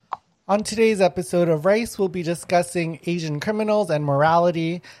On today's episode of Rice, we'll be discussing Asian criminals and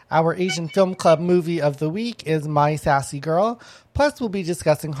morality. Our Asian Film Club movie of the week is My Sassy Girl. Plus, we'll be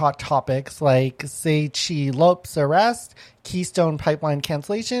discussing hot topics like Say Chi Lop's arrest, Keystone Pipeline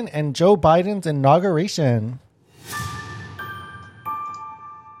cancellation, and Joe Biden's inauguration.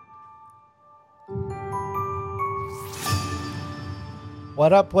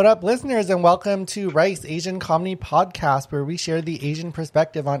 What up, listeners, and welcome to Rice Asian Comedy Podcast, where we share the Asian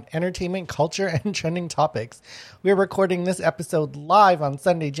perspective on entertainment, culture, and trending topics. We're recording this episode live on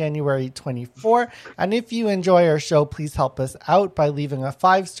Sunday, January 24, and if you enjoy our show, please help us out by leaving a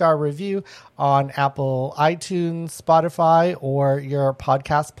 5-star review on Apple, iTunes, Spotify, or your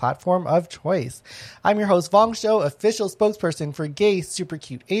podcast platform of choice. I'm your host, Vong Shou, official spokesperson for Gay Super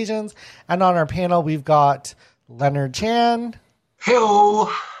Cute Asians, and on our panel, we've got Leonard Chan. Hello.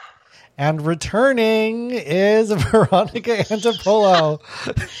 And returning is Veronica Antipolo.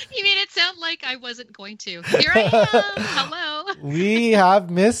 You made it sound like I wasn't going to. Here I am. Hello. We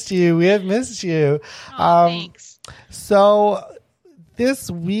have missed you. Oh, thanks. So this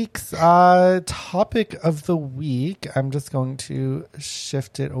week's topic of the week, I'm just going to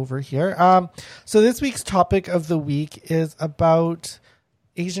shift it over here. So this week's topic of the week is about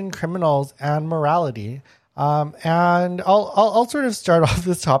Asian criminals and morality. And I'll sort of start off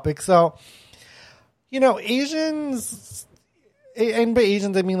this topic. So, Asians, and by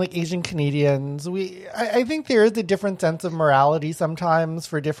Asians, I mean like Asian Canadians. I think there is a different sense of morality sometimes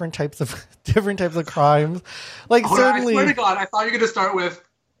for different types of crimes. Like certainly, I swear to God, I thought you were going to start with,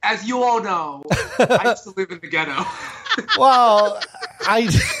 as you all know, I used to live in the ghetto. Well,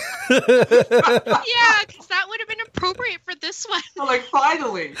 Yeah, because that would have been appropriate for this one. So,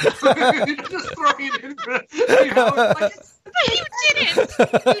 finally. Just throwing it in. But you didn't.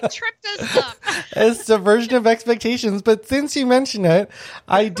 You tripped us up. It's subversion of expectations. But since you mention it,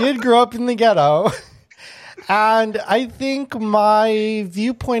 I did grow up in the ghetto. And I think my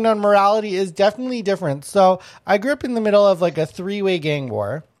viewpoint on morality is definitely different. So I grew up in the middle of a 3-way gang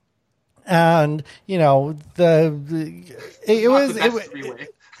war. And, it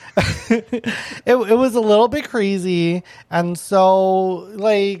was a little bit crazy, and so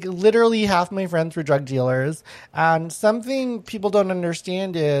literally half my friends were drug dealers. And something people don't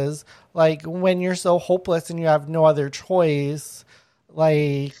understand is when you're so hopeless and you have no other choice,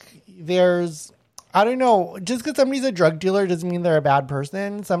 there's, I don't know, just because somebody's a drug dealer doesn't mean they're a bad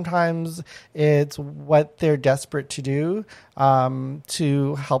person. Sometimes it's what they're desperate to do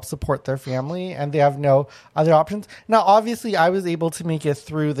to help support their family, and they have no other options. Now, obviously, I was able to make it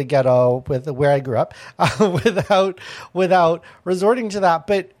through the ghetto with where I grew up without resorting to that.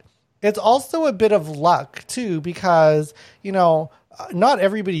 But it's also a bit of luck, too, because, not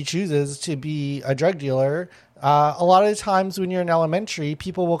everybody chooses to be a drug dealer. A lot of the times when you're in elementary,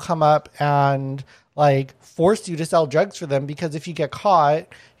 people will come up and force you to sell drugs for them, because if you get caught,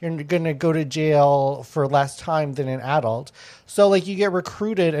 you're going to go to jail for less time than an adult. So you get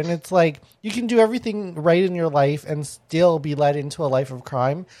recruited, and it's you can do everything right in your life and still be led into a life of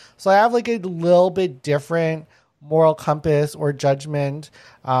crime. So I have a little bit different moral compass or judgment.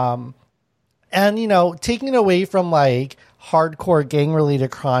 And, taking it away from hardcore gang-related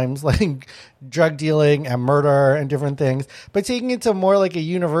crimes like drug dealing and murder and different things, but taking it to more a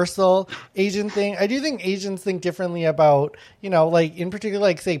universal Asian thing. I do think Asians think differently about, in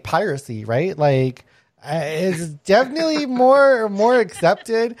particular, say piracy, right? It's definitely more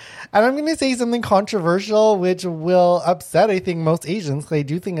accepted. And I'm going to say something controversial, which will upset, I think, most Asians. I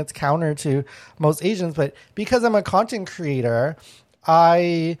do think it's counter to most Asians, but because I'm a content creator,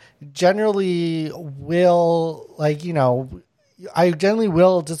 I generally will just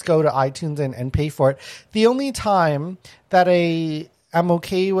go to iTunes and pay for it. The only time that I'm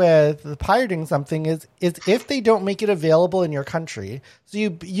okay with pirating something is if they don't make it available in your country. So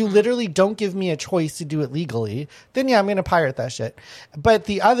you literally don't give me a choice to do it legally. Then yeah, I'm going to pirate that shit. But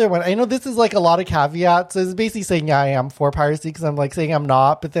the other one, I know this is a lot of caveats. So it's basically saying, yeah, I am for piracy, because I'm saying I'm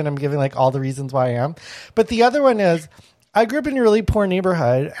not, but then I'm giving all the reasons why I am. But the other one is, I grew up in a really poor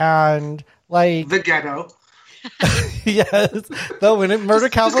neighborhood, and the ghetto. Yes, though when it murder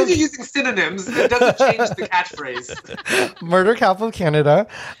capital, just because you're using synonyms, it doesn't change the catchphrase. Murder capital of Canada,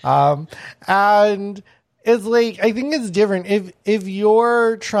 and it's I think it's different if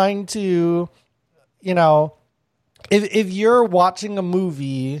you're trying to, if you're watching a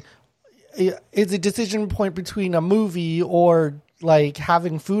movie, it's a decision point between a movie or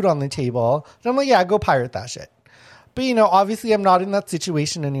having food on the table. Then I'm yeah, go pirate that shit. But, obviously I'm not in that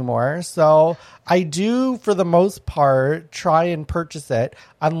situation anymore. So I do, for the most part, try and purchase it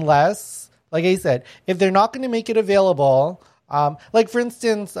unless, like I said, if they're not going to make it available, Like for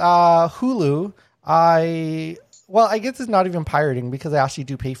instance, Hulu, I guess it's not even pirating because I actually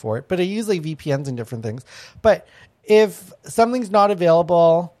do pay for it, but I use like VPNs and different things. But if something's not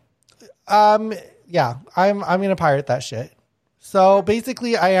available, I'm going to pirate that shit. So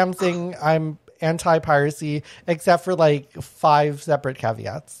basically I am saying I'm anti-piracy, except for like 5 separate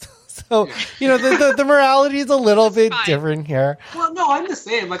caveats. So, the morality is a little bit different here. Well, no, I'm the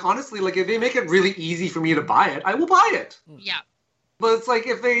same. Like, honestly, like, if they make it really easy for me to buy it, I will buy it. Yeah. But it's like,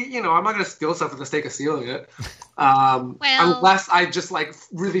 if they, I'm not going to steal stuff for the sake of stealing it. Unless I just, like,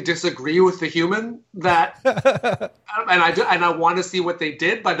 really disagree with the human that, and I want to see what they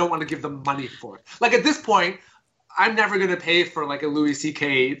did, but I don't want to give them money for it. Like, at this point, I'm never going to pay for, like, a Louis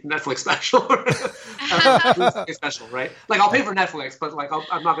C.K. Netflix special. Louis C.K. special, right? Like, I'll pay for Netflix, but, like,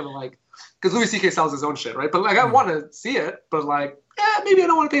 I'm not going to, like... Because Louis C.K. sells his own shit, right? But, like, I want to see it, but, like, maybe I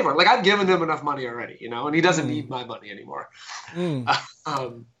don't want to pay for it. Like, I've given him enough money already, and he doesn't need my money anymore.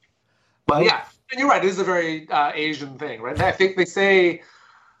 But, yeah. And you're right. It is a very Asian thing, right? I think they say,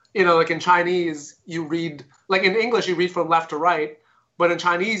 like, in Chinese, you read... Like, in English, you read from left to right, but in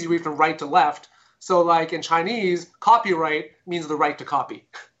Chinese, you read from right to left. So, like, in Chinese, copyright means the right to copy.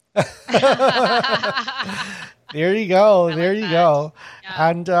 There you go. There you go. Yeah.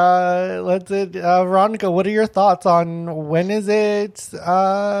 And Veronica, what are your thoughts on when is it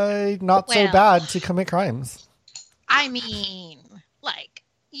not so bad to commit crimes? I mean, like,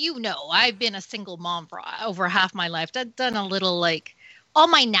 I've been a single mom for over half my life. I've done a little, like, all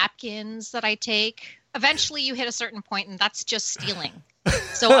my napkins that I take. Eventually, you hit a certain point, and that's just stealing.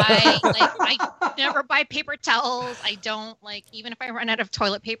 So I never buy paper towels. I don't, like, even if I run out of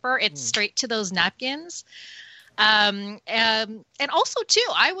toilet paper, it's straight to those napkins. And also too,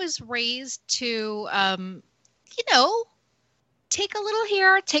 I was raised to, take a little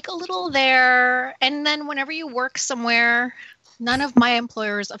here, take a little there. And then whenever you work somewhere, none of my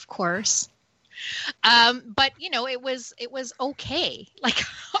employers, of course, but it was okay. Like,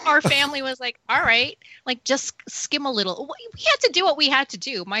 our family was like, all right, like, just skim a little. We had to do what we had to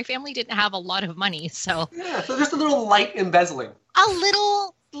do. My family didn't have a lot of money, so. Yeah, so just a little light embezzling. A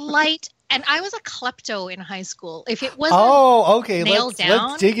little light, and I was a klepto in high school. If it wasn't nailed down.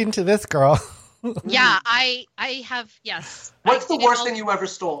 Let's dig into this, girl. Yeah, I have, yes. What's the worst thing you ever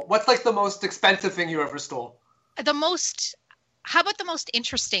stole? What's, like, the most expensive thing you ever stole? How about the most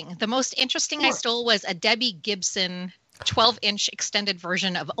interesting? The most interesting I stole was a Debbie Gibson 12-inch extended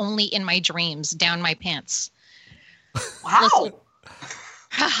version of Only in My Dreams down my pants. Wow.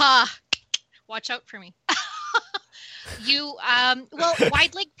 Haha. Watch out for me.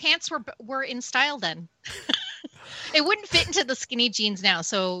 Wide leg pants were in style then. It wouldn't fit into the skinny jeans now,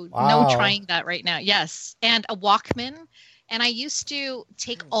 so no trying that right now. Yes. And a Walkman. And I used to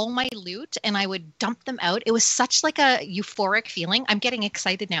take all my loot and I would dump them out. It was such like a euphoric feeling. I'm getting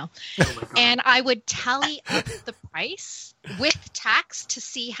excited now. And I would tally up the price with tax to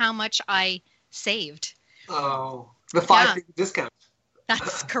see how much I saved. Oh, the 5 discount.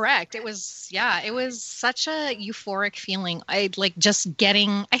 That's correct. It was such a euphoric feeling. I think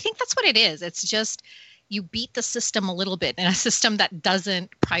that's what it is. It's just, you beat the system a little bit, in a system that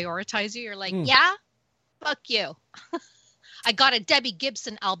doesn't prioritize you. You're like, yeah, fuck you. I got a Debbie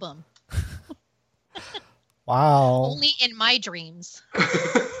Gibson album. Wow. Only in my dreams.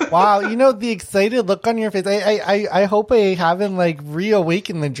 Wow. The excited look on your face. I hope I haven't, like,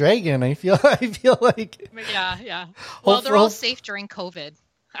 reawakened the dragon. I feel like. Yeah. Well, they're all safe during COVID.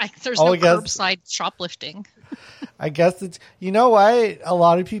 There's no curbside shoplifting. I guess it's, what? A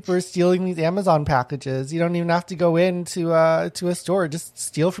lot of people are stealing these Amazon packages. You don't even have to go into to a store. Just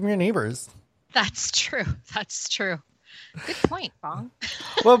steal from your neighbors. That's true. Good point, Bong.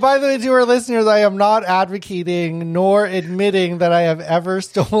 Well, by the way, to our listeners, I am not advocating nor admitting that I have ever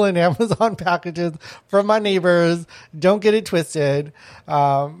stolen Amazon packages from my neighbors. Don't get it twisted.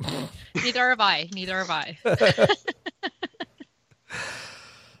 Neither have I.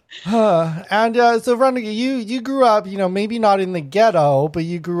 So, Veronica, you grew up, maybe not in the ghetto, but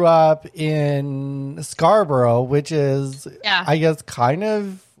you grew up in Scarborough, which is, I guess, kind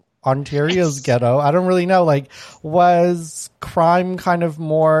of Ontario's ghetto. I don't really know. Like, was crime kind of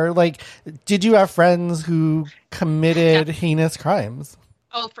more like, did you have friends who committed heinous crimes?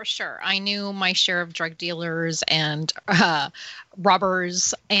 Oh, for sure. I knew my share of drug dealers and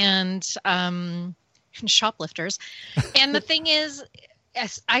robbers and shoplifters. And the thing is,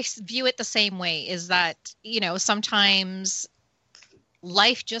 I view it the same way, is that, sometimes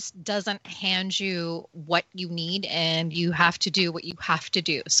life just doesn't hand you what you need, and you have to do what you have to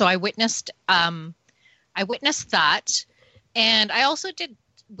do. So I witnessed that. And I also did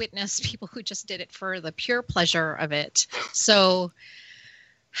witnessed people who just did it for the pure pleasure of it. So,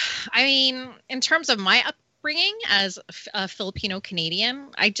 I mean, in terms of my upbringing as a Filipino Canadian,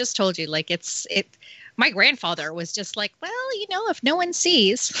 I just told you, like, my grandfather was just like, well, you know, if no one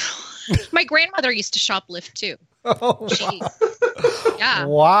sees. My grandmother used to shoplift too. Oh, yeah.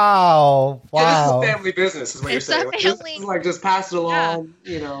 Wow. Yeah, this is a family business, is what It's you're saying. a family- This is like just pass it along,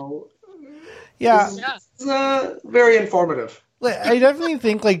 you know. Yeah. This is very informative. I definitely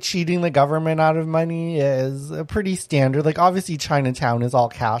think like cheating the government out of money is pretty standard. Like obviously Chinatown is all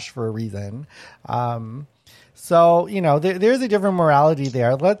cash for a reason. So, you know, there's a different morality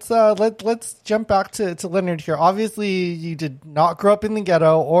there. Let's jump back to Leonard here. Obviously you did not grow up in the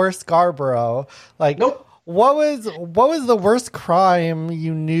ghetto or Scarborough. Like, nope. What was the worst crime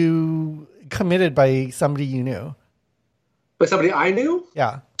you knew committed by somebody you knew? By somebody I knew?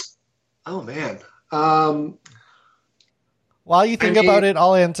 Yeah. Oh man. While you think about it,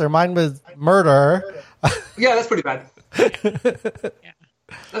 I'll answer. Mine was murder. Yeah, that's pretty bad.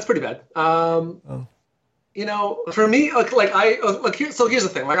 That's pretty bad. You know, for me, so here's the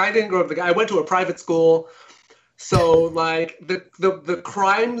thing. Like, I didn't grow up. I went to a private school, so like the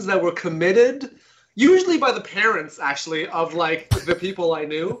crimes that were committed, usually by the parents, actually, of like the people I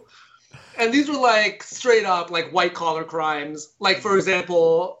knew, and these were like straight up like white collar crimes. Like, for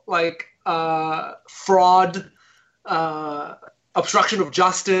example, like fraud, obstruction of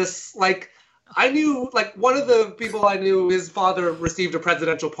justice. Like, I knew, like, one of the people I knew, his father received a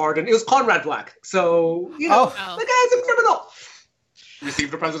presidential pardon. It was Conrad Black. So, you know, the guy's a criminal.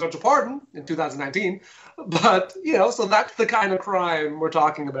 Received a presidential pardon in 2019. But, you know, so that's the kind of crime we're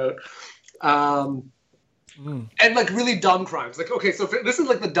talking about. And, like, really dumb crimes. Like, okay, so this is,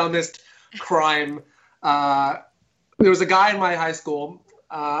 like, the dumbest crime. There was a guy in my high school,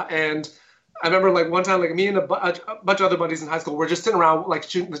 and I remember, like, one time, like, me and a bunch of other buddies in high school were just sitting around, like,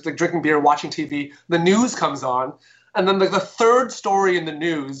 drinking beer, watching TV. The news comes on, and then, like, the third story in the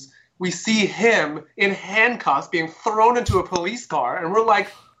news, we see him in handcuffs being thrown into a police car, and we're like,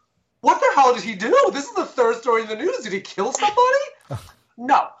 what the hell did he do? This is the third story in the news. Did he kill somebody?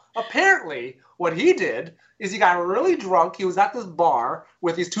 No. Apparently, what he did is he got really drunk. He was at this bar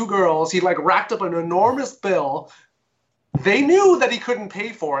with these two girls. He, like, racked up an enormous bill. They knew that he couldn't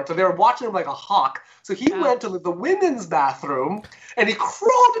pay for it, so they were watching him like a hawk. So he went to the women's bathroom, and he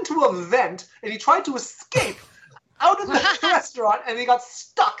crawled into a vent, and he tried to escape out of the restaurant, and he got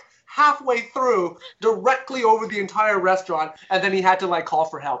stuck halfway through, directly over the entire restaurant, and then he had to, like, call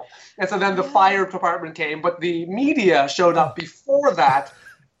for help. And so then the fire department came, but the media showed up before that,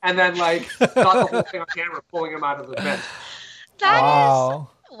 and then, like, got the whole thing on camera, pulling him out of the vent.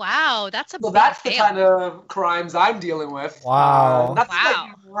 Wow, that's a big that's fail. The kind of crimes I'm dealing with. Wow. That's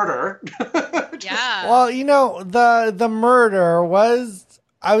like murder. Yeah. Well, you know, the murder was,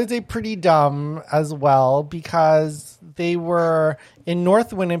 I would say, pretty dumb as well, because they were in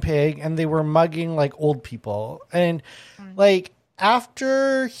North Winnipeg and they were mugging like old people. And like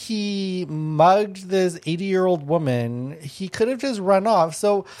after he mugged this 80-year-old woman, he could have just run off.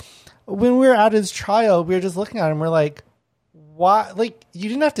 So when we were at his trial, we were just looking at him, we're like, why? Like, you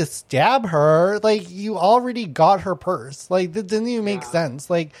didn't have to stab her. Like, you already got her purse. Like, that doesn't even make sense.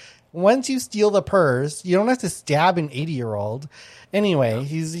 Like, once you steal the purse, you don't have to stab an 80-year-old. Anyway,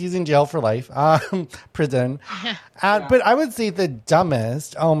 he's in jail for life, prison. But I would say the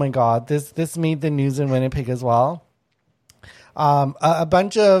dumbest. Oh my God, this made the news in Winnipeg as well. A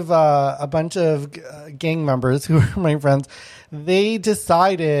bunch of gang members who are my friends, they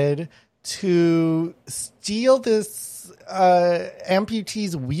decided to steal this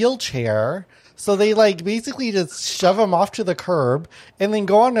amputee's wheelchair. So they like basically just shove him off to the curb and then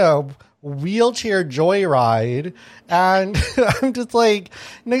go on a wheelchair joyride. And I'm just like,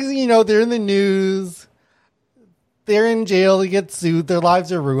 next thing you know, they're in the news. They're in jail. They get sued. Their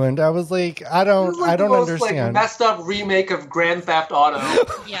lives are ruined. I was like, I don't understand. Like, messed up remake of Grand Theft Auto.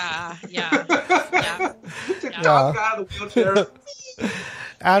 Yeah. Took John out of the wheelchair.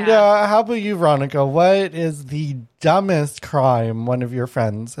 And how about you, Veronica? What is the dumbest crime one of your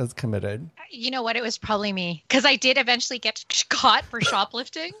friends has committed? You know what? It was probably me, because I did eventually get caught for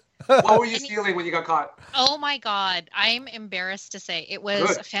shoplifting. What were you stealing when you got caught? Oh my God, I'm embarrassed to say it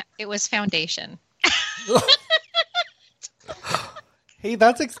was foundation. Hey,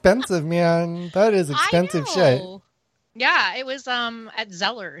 that's expensive, man. That is expensive shit. Yeah, it was at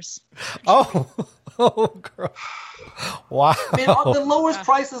Zellers. Oh, girl. Wow. I mean, the lowest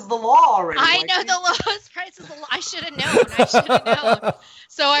price is the law already. I know the lowest price is the law. I should have known.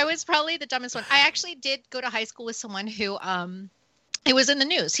 So I was probably the dumbest one. I actually did go to high school with someone who It was in the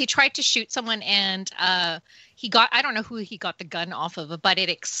news. He tried to shoot someone, and he got, I don't know who he got the gun off of, but it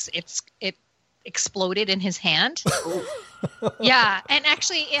exploded in his hand. Yeah, and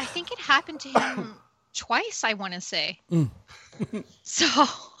actually, I think it happened to him twice, I want to say. So,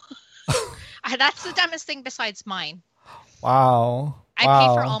 that's the dumbest thing besides mine. Wow. I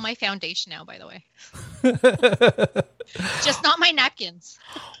pay for all my foundation now, by the way. Just not my napkins.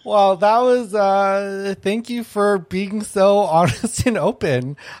 Well, that was, thank you for being so honest and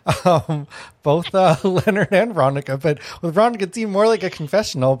open. Both Leonard and Veronica. But with Veronica, it seemed more like a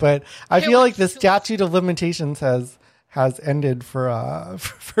confessional. But I feel like the statute of limitations has ended for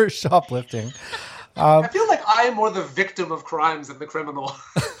shoplifting. I feel like I am more the victim of crimes than the criminal.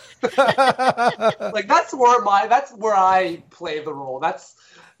 Like that's where I play the role. That's,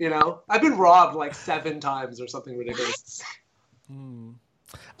 I've been robbed like 7 times or something ridiculous.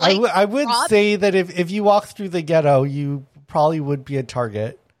 I would say that if you walk through the ghetto, you probably would be a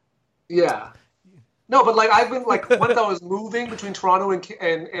target. Yeah. No, but like I've been like once I was moving between Toronto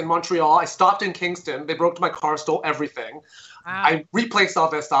and Montreal, I stopped in Kingston. They broke into my car, stole everything. Wow. I replaced all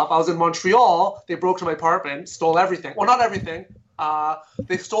that stuff. I was in Montreal. They broke to my apartment, stole everything. Well, not everything.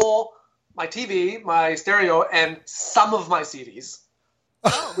 They stole my TV, my stereo, and some of my CDs,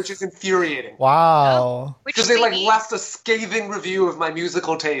 which is infuriating. Wow. Because they left a scathing review of my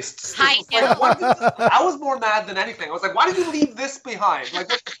musical tastes. I was more mad than anything. I was like, why did you leave this behind? Like,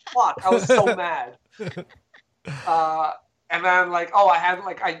 what the fuck? I was so mad. And then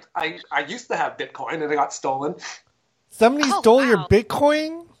I used to have Bitcoin and it got stolen. Somebody stole your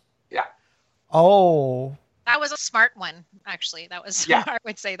Bitcoin? Yeah. Oh. That was a smart one, actually. That was, I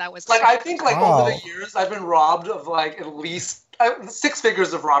would say that was I think over the years, I've been robbed of at least 6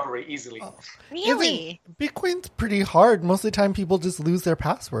 figures of robbery easily. Oh. Really? Bitcoin's pretty hard. Most of the time, people just lose their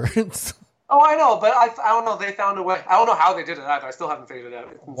passwords. Oh, I know, but I don't know. They found a way. I don't know how they did it either. I still haven't figured it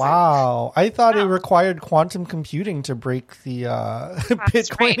out. Wow. I thought it required quantum computing to break the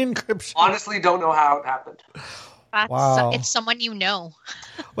Bitcoin encryption. Honestly, don't know how it happened. Wow. It's someone you know.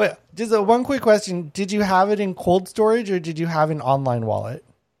 Wait, just one quick question. Did you have it in cold storage or did you have an online wallet?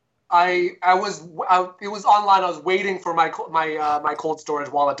 It was online. I was waiting for my cold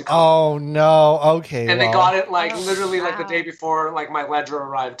storage wallet to come. Oh no. Okay. And they got it literally the day before my ledger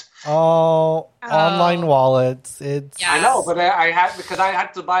arrived. Oh, online wallets. It's I know, but I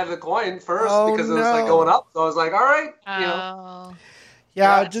had to buy the coin first because it was going up. So I was like, all right,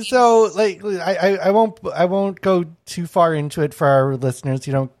 Yeah, just so I won't go too far into it for our listeners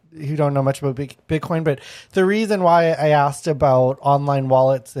who don't know much about Bitcoin, but the reason why I asked about online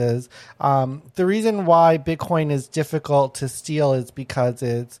wallets is the reason why Bitcoin is difficult to steal is because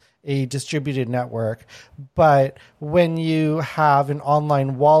it's a distributed network. But when you have an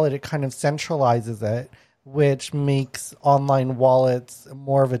online wallet, it kind of centralizes it, which makes online wallets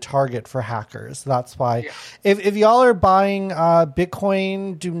more of a target for hackers. That's why if y'all are buying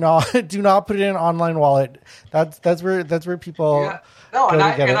Bitcoin, do not put it in an online wallet. That's where people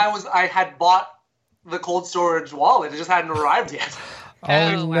I had bought the cold storage wallet. It just hadn't arrived yet. Oh,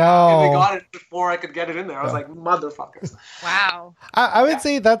 no. And they got it before I could get it in there. I was like, motherfuckers. Wow. I would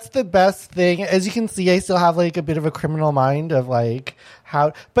say that's the best thing. As you can see, I still have a bit of a criminal mind of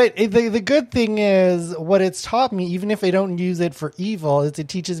how, but the good thing is what it's taught me, even if I don't use it for evil, is it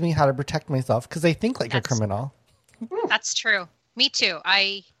teaches me how to protect myself because I think like a criminal. That's true. Me too.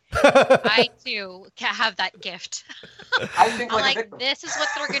 I too can have that gift. I think this is what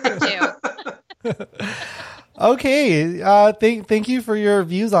they're going to do. Okay. Thank you for your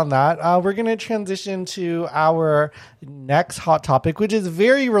views on that. We're going to transition to our next hot topic, which is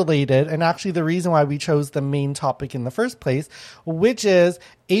very related. And actually the reason why we chose the main topic in the first place, which is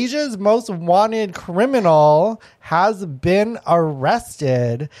Asia's most wanted criminal has been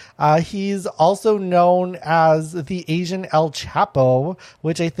arrested. He's also known as the Asian El Chapo,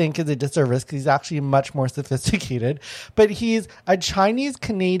 which I think is a disservice because he's actually much more sophisticated. But he's a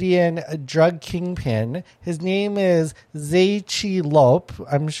Chinese-Canadian drug kingpin. His name is Zai Chi Lop.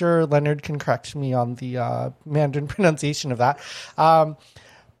 I'm sure Leonard can correct me on the Mandarin pronunciation of that.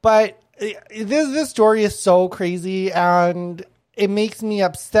 But this story is so crazy and it makes me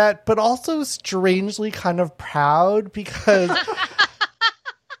upset, but also strangely kind of proud because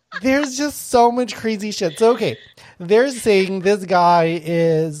there's just so much crazy shit. So, okay, they're saying this guy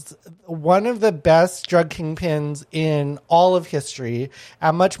is one of the best drug kingpins in all of history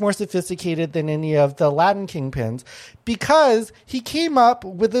and much more sophisticated than any of the Latin kingpins because he came up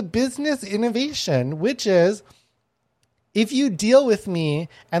with a business innovation, which is if you deal with me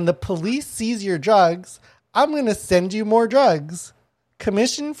and the police seize your drugs, I'm going to send you more drugs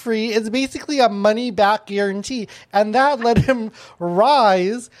commission free. It's basically a money back guarantee. And that let him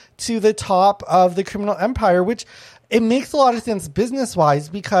rise to the top of the criminal empire, which it makes a lot of sense business wise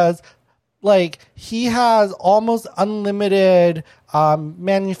because like he has almost unlimited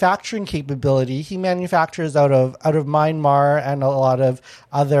manufacturing capability. He manufactures out of Myanmar and a lot of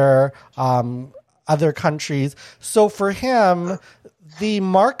other countries. So for him, the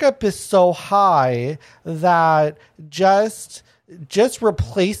markup is so high that just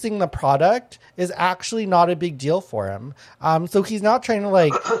replacing the product is actually not a big deal for him. So he's not trying to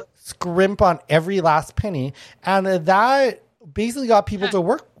like scrimp on every last penny, and that basically got people to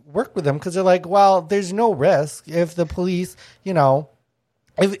work with him because they're like, well, there's no risk if the police, you know,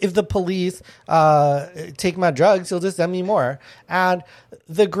 if the police take my drugs, he'll just send me more. And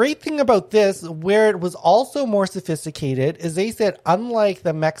the great thing about this, where it was also more sophisticated, is they said, unlike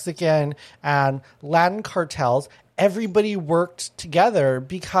the Mexican and Latin cartels, everybody worked together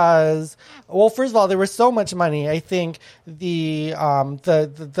because, well, first of all, there was so much money. I think the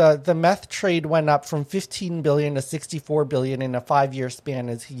meth trade went up from 15 billion to 64 billion in a 5-year span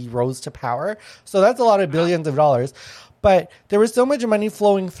as he rose to power. So that's a lot of billions of dollars. But there was so much money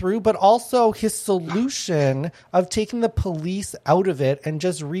flowing through, but also his solution of taking the police out of it and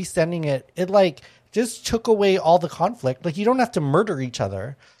just resending it, it like just took away all the conflict. Like you don't have to murder each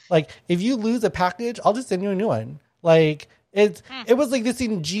other. Like if you lose a package, I'll just send you a new one. Like it was like this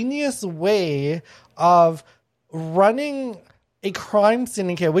ingenious way of running a crime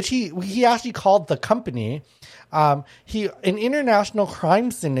syndicate, which he actually called the company. An international crime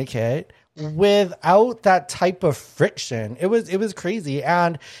syndicate without that type of friction. It was crazy.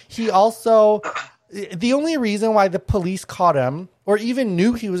 And he also, the only reason why the police caught him or even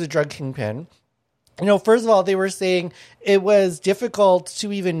knew he was a drug kingpin, you know, first of all, they were saying it was difficult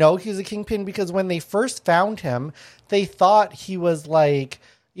to even know he was a kingpin because when they first found him, they thought he was like,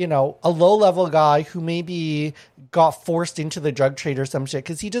 you know, a low-level guy who maybe got forced into the drug trade or some shit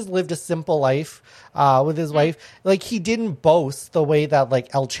because he just lived a simple life with his wife. Like, he didn't boast the way that,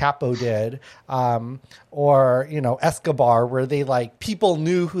 like, El Chapo did or, you know, Escobar, where they, like, people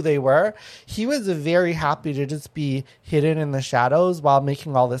knew who they were. He was very happy to just be hidden in the shadows while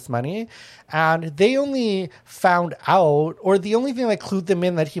making all this money. And they only found out, or the only thing that clued them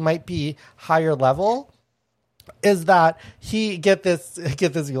in that he might be higher level is that he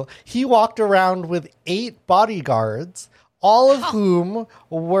he walked around with 8 bodyguards, all of whom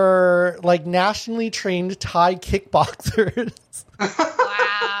were like nationally trained Thai kickboxers.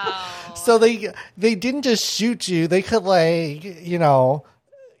 Wow. So they didn't just shoot you, they could like, you know,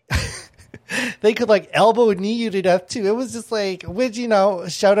 they could like elbow knee you to death too. It was just like, which, you know,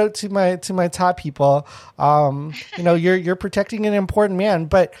 shout out to my Thai people. You know, you're protecting an important man.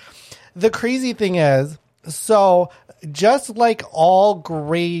 But the crazy thing is, so just like all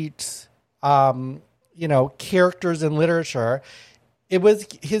great, you know, characters in literature, it was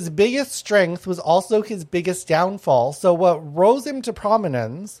his biggest strength was also his biggest downfall. So what rose him to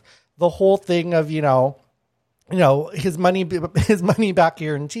prominence, the whole thing of, you know, his money back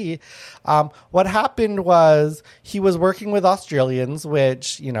guarantee. What happened was he was working with Australians,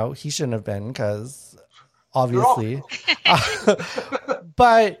 which, you know, he shouldn't have been because obviously,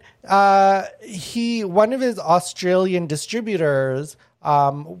 but one of his Australian distributors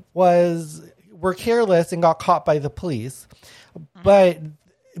were careless and got caught by the police. But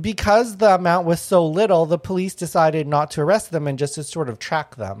because the amount was so little, the police decided not to arrest them and just to sort of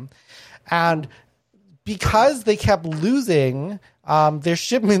track them. And because they kept losing their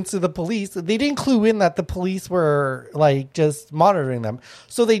shipments to the police, they didn't clue in that the police were like just monitoring them.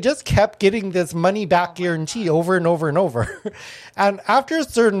 So they just kept getting this money back guarantee over and over and over. And after a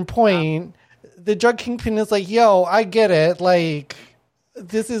certain point, the drug kingpin is like, yo, I get it. Like,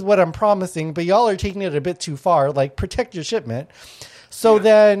 this is what I'm promising, but y'all are taking it a bit too far. Like, protect your shipment. So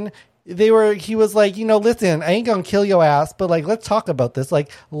then he was like, you know, listen, I ain't gonna kill your ass, but like, let's talk about this.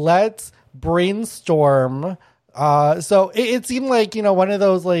 Like, let's brainstorm. So it seemed like, you know, one of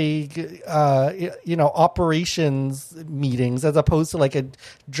those like, you know, operations meetings as opposed to like a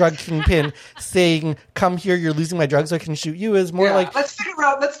drug kingpin saying, come here, you're losing my drugs, so I can shoot you, is more like, let's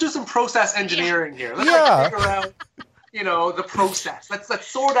do some process engineering here. Let's like, figure out, you know, the process. Let's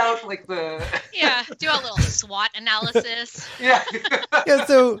sort out like the do a little SWOT analysis. Yeah.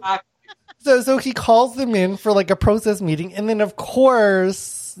 So he calls them in for like a process meeting, and then of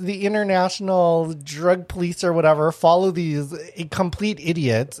course the international drug police or whatever follow these complete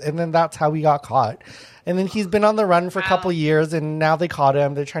idiots, and then that's how he got caught. And then he's been on the run for a couple years, and now they caught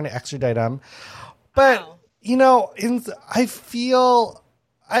him. They're trying to extradite him. But you know, I feel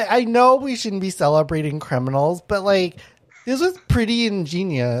I know we shouldn't be celebrating criminals, but like This was pretty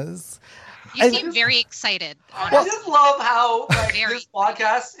ingenious. You seem very excited. I just love how this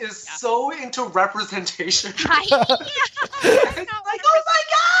podcast is so into representation. It's like, oh my god,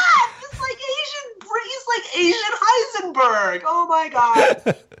 it's like he's like Asian Heisenberg. Oh my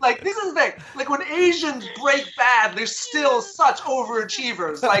god. Like, this is the thing. Like, when Asians break bad, they're still such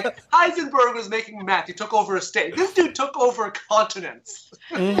overachievers. Like, Heisenberg was making meth. He took over a state. This dude took over continents.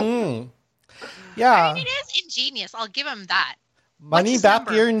 Mm-hmm. Yeah. I mean, it is ingenious. I'll give him that. Money back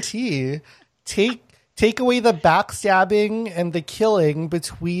guarantee. Take away the backstabbing and the killing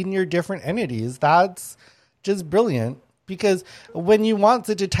between your different entities. That's just brilliant. Because when you want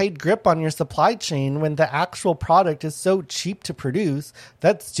such a tight grip on your supply chain, when the actual product is so cheap to produce,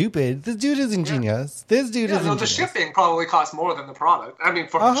 that's stupid. This dude is ingenious. Yeah. This dude is ingenious. The shipping probably costs more than the product. I mean,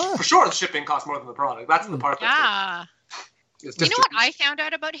 for sure, the shipping costs more than the product. That's the part. Yeah. You know what I found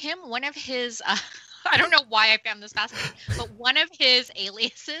out about him? One of his, I don't know why I found this fascinating, but one of his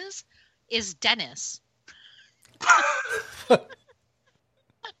aliases is Dennis.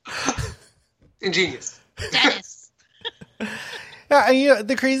 Ingenious. Dennis. Yeah,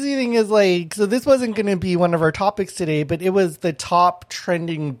 the crazy thing is, like, so this wasn't going to be one of our topics today, but it was the top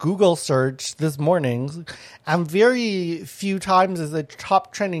trending Google search this morning. And very few times is the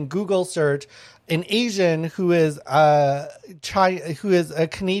top trending Google search an Asian who is a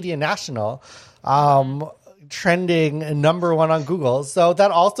Canadian national, trending number one on Google. So that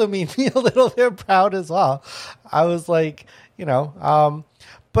also made me a little bit proud as well. I was like,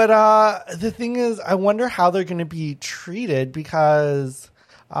 but the thing is, I wonder how they're going to be treated, because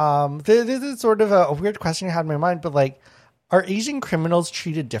this is sort of a weird question I had in my mind, but like, are Asian criminals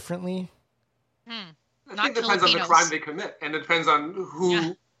treated differently? I think it depends on the crime they commit, and it depends on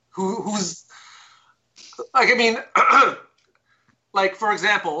who's like, I mean, like, for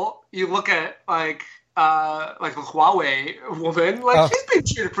example, you look at like the Huawei woman, like, she's being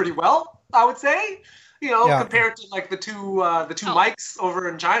treated pretty well, I would say. Compared to like the two Mikes over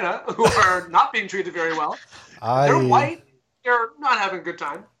in China who are not being treated very well. They're white. They're not having a good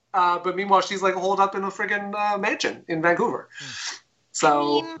time. But meanwhile, she's like holed up in a friggin' mansion in Vancouver.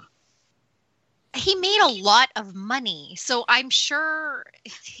 So. I mean, he made a lot of money. So I'm sure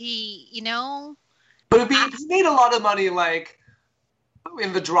he. But he made a lot of money, like,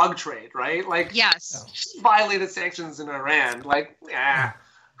 in the drug trade, right? Like, yes. He violated sanctions in Iran. Like,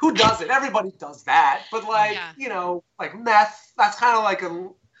 who does it? Everybody does that. But, like, like meth, that's kind of like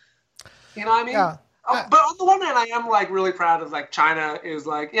what I mean? Yeah. But on the one hand, I am, like, really proud of, like, China is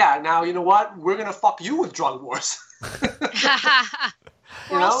like, now, you know what? We're going to fuck you with drug wars.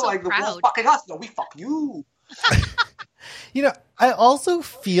 Like, the world's fucking us. No, we fuck you. I also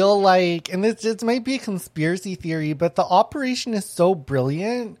feel like, and this might be a conspiracy theory, but the operation is so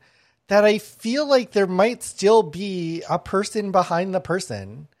brilliant that I feel like there might still be a person behind the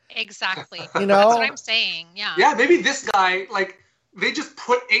person. Exactly. That's what I'm saying. Yeah. Yeah, maybe this guy, like, they just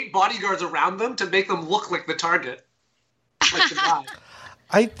put 8 bodyguards around them to make them look like the target. Like the guy.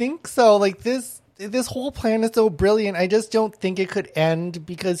 I think so. Like, this whole plan is so brilliant. I just don't think it could end,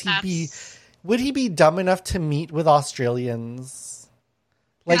 because would he be dumb enough to meet with Australians?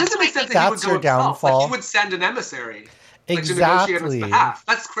 Like, it doesn't make sense that he would go downfall. Like, he would send an emissary. Exactly. To negotiate on his behalf.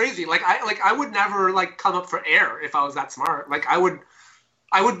 That's crazy. Like, I would never, like, come up for air if I was that smart. Like, it would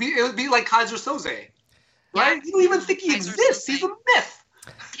be like Kaiser Soze. Right? Yeah. You don't even think he exists. He's a myth.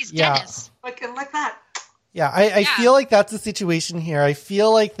 He's Dennis. Like, and like that. Yeah, I feel like that's the situation here. I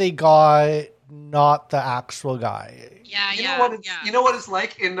feel like they got not the actual guy. Yeah, You know what it's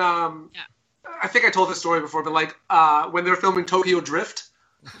like in I think I told this story before, but like when they were filming Tokyo Drift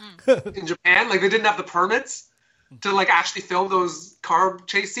in Japan, like, they didn't have the permits to, like, actually film those car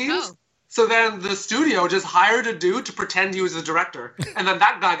chase scenes. Oh. So then the studio just hired a dude to pretend he was the director, and then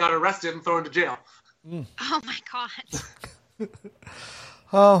that guy got arrested and thrown into jail. Oh my god.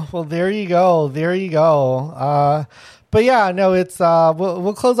 Oh, well, there you go. But yeah, no, it's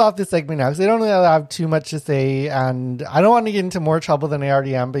we'll close off this segment now, because I don't really have too much to say, and I don't want to get into more trouble than I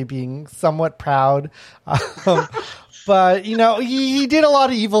already am by being somewhat proud. But, he did a lot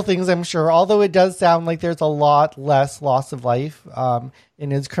of evil things, I'm sure, although it does sound like there's a lot less loss of life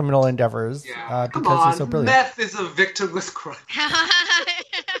in his criminal endeavors, because he's so brilliant. Meth is a victimless crime.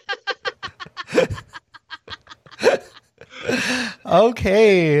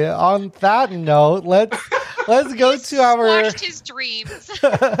 Okay, on that note, let's go to our his dreams.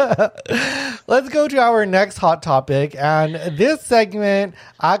 Let's go to our next hot topic, and this segment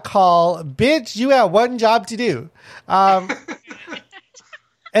I call "Bitch, You Have One Job to Do." And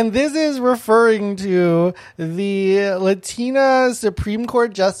this is referring to the Latina Supreme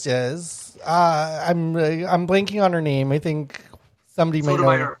Court Justice I'm blanking on her name. I think somebody might know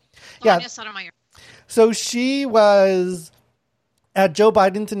her. Yeah. Sotomayor. So she was at Joe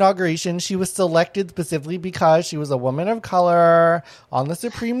Biden's inauguration. She was selected specifically because she was a woman of color on the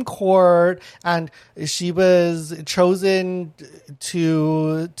Supreme Court, and she was chosen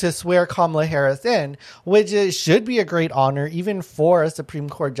to swear Kamala Harris in, which should be a great honor, even for a Supreme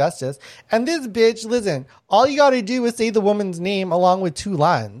Court justice. And this bitch, listen, all you got to do is say the woman's name along with 2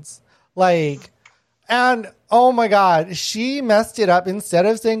 lines, and oh my God, she messed it up. Instead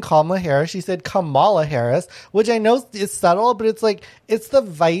of saying Kamala Harris, she said Kamala Harris, which I know is subtle, but it's the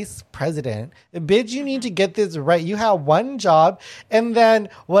vice president. Bitch, you need to get this right. You have one job. And then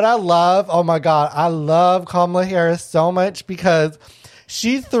what I love, oh my God, I love Kamala Harris so much because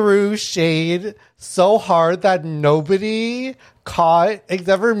she threw shade so hard that nobody caught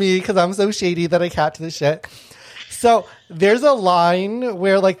except for me because I'm so shady that I catch this shit. So there's a line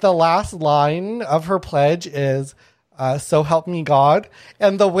where the last line of her pledge is, so help me God.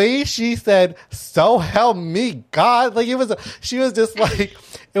 And the way she said, so help me God, she was just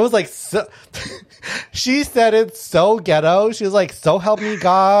so, she said it so ghetto. She was like, so help me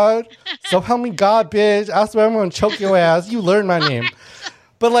God, bitch. I swear I'm going to choke your ass. You learned my name.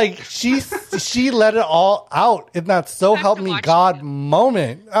 But she let it all out in that so help me God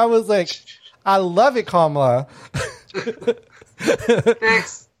moment. I was like, I love it, Kamala.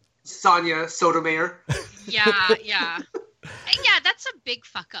 Thanks, Sonia Sotomayor. Yeah. Yeah, that's a big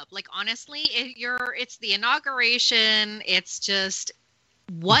fuck up. Honestly, it's the inauguration. It's just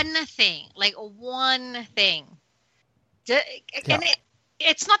one thing. And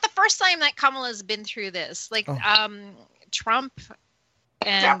it's not the first time that Kamala's been through this. Trump.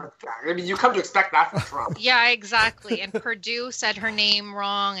 And, you come to expect that from Trump. Yeah, exactly. And Purdue said her name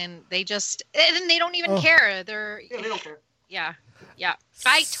wrong, and they don't even care. They don't care. Yeah.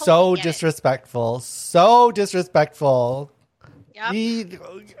 I totally so disrespectful. Yep.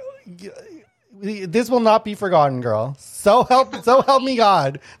 This will not be forgotten, girl. So help me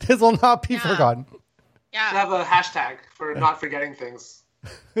God. This will not be forgotten. Yeah. I have a hashtag for not forgetting things.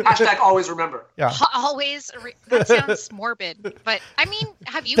 Hashtag always remember. Yeah. That sounds morbid, but I mean,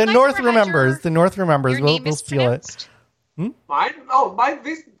 have you? The North remembers. The North remembers. We'll steal it. Mine?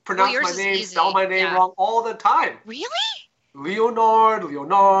 They pronounce my name, spell my name wrong all the time. Really?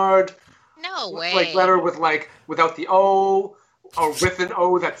 Leonard. No way. Letter without the O, or with an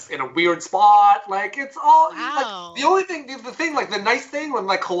O that's in a weird spot. It's all the only thing. The nice thing when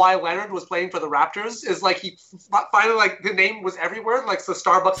Kawhi Leonard was playing for the Raptors is he finally the name was everywhere. So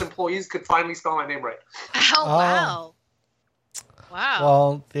Starbucks employees could finally spell my name right. Oh wow! Wow.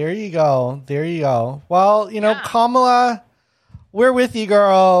 Well, there you go. Well, Kamala, we're with you,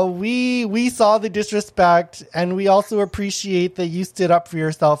 girl. We saw the disrespect, and we also appreciate that you stood up for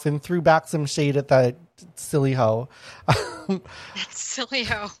yourself and threw back some shade at that silly hoe. That silly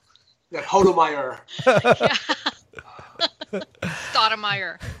hoe. That Hodemeyer.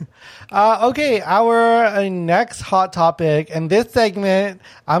 Stoudemire. Okay, our next hot topic, and this segment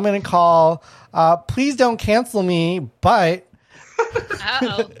I'm going to call Please Don't Cancel Me, but...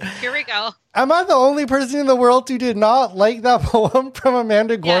 Uh-oh. Here we go. Am I the only person in the world who did not like that poem from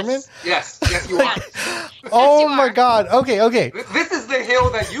Amanda Gorman? Yes, you are. Oh my God. Okay. This is the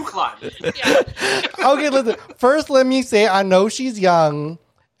hill that you climb. Yeah. Okay, listen. First, let me say I know she's young,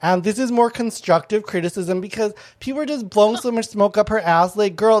 and this is more constructive criticism because people are just blowing so much smoke up her ass.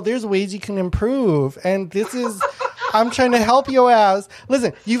 Girl, there's ways you can improve, and this is... I'm trying to help your ass.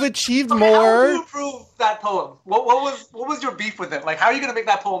 Listen, you've achieved more. How did you improve that poem? What was your beef with it? How are you going to make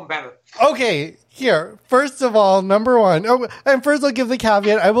that poem better? Okay, here. First of all, number one. Oh, and first I'll give the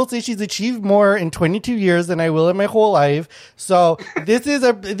caveat. I will say she's achieved more in 22 years than I will in my whole life. So this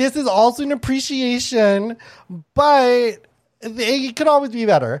is also an appreciation, but it could always be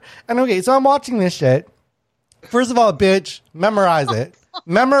better. And okay, so I'm watching this shit. First of all, bitch, memorize it.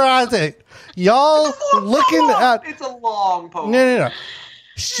 Memorize it. Y'all looking at... It's a long poem. No.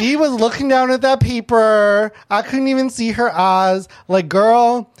 She was looking down at that paper. I couldn't even see her eyes.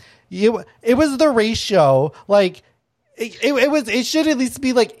 Girl, it was the ratio. It should at least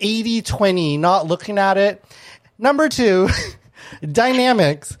be 80-20, not looking at it. Number 2,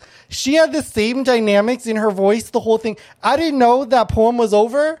 dynamics. She had the same dynamics in her voice, the whole thing. I didn't know that poem was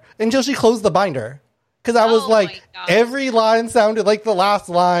over until she closed the binder. Because I was every line sounded like the last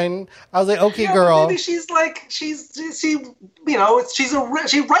line. I was like, okay, girl. Maybe she writes it. She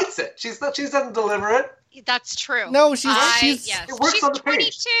doesn't deliver it. That's true. No, she's it works she's on the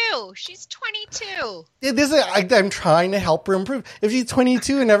 22. She's 22. I'm trying to help her improve. If she's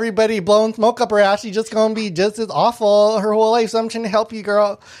 22 and everybody blowing smoke up her ass, she's just going to be just as awful her whole life. So I'm trying to help you,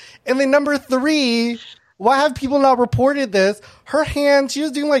 girl. And then number 3, why have people not reported this? Her hand, she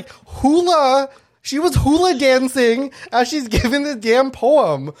was doing like hula. She was hula dancing as she's giving this damn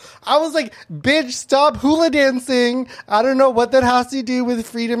poem. I was like, bitch, stop hula dancing. I don't know what that has to do with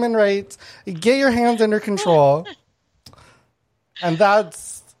freedom and rights. Get your hands under control. And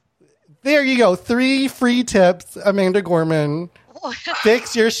there you go. 3 free tips, Amanda Gorman.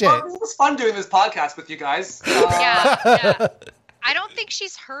 Fix your shit. Well, it was fun doing this podcast with you guys. Yeah. I don't think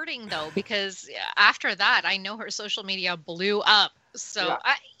she's hurting, though, because after that, I know her social media blew up. So,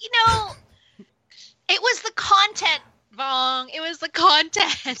 it was the content, Vong. It was the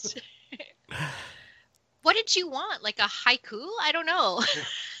content. What did you want? Like a haiku? I don't know.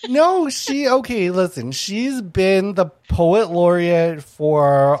 No, listen, she's been the poet laureate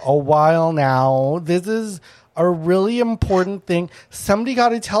for a while now. This is a really important thing. Somebody got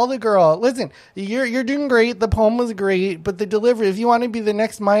to tell the girl, listen, you're doing great. The poem was great, but the delivery, if you want to be the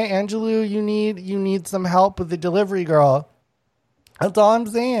next Maya Angelou, you need some help with the delivery, girl. That's all I'm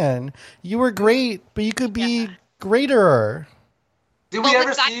saying. You were great, but you could be greater. Did we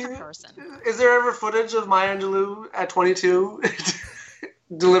ever see? Is there ever footage of Maya Angelou at 22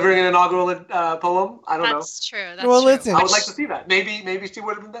 delivering an inaugural poem? I don't know. That's true. Listen, I would like to see that. Maybe she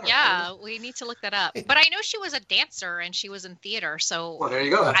would have been better. Yeah, we need to look that up. But I know she was a dancer and she was in theater. So there you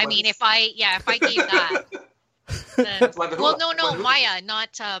go. I mean, if I gave that. No, Maya,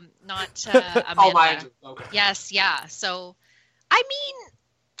 not Amanda. Oh, Maya. Okay. Yes, yeah. So, I mean,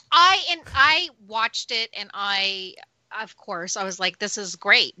 I watched it and of course, I was like, "This is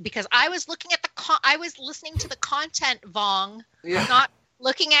great," because I was looking at I was listening to the content, Vong, not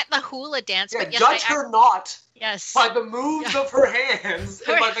looking at the hula dance. Yeah, but judge her not. Yes. By the moves of her hands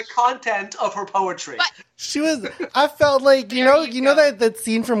and by the content of her poetry. But I felt like, you know that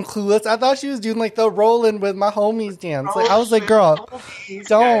scene from Clueless? I thought she was doing like the rolling with my homies dance. Like, I was like, girl,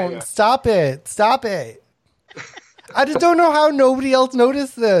 don't. Stop it. I just don't know how nobody else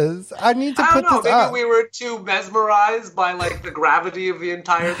noticed this. I need to put this up. Maybe we were too mesmerized by like the gravity of the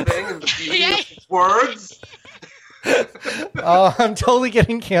entire thing and the beauty of its words. Oh, I'm totally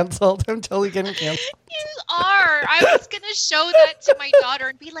getting canceled. You are. I was going to show that to my daughter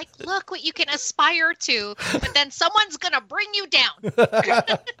and be like, look what you can aspire to, but then someone's going to bring you down.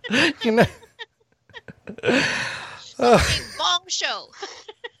 You know. Bong show.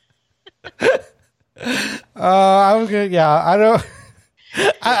 I'm good. Yeah, I don't.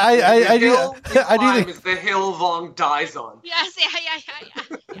 I do. The hill Vong dies on. Yes, yeah.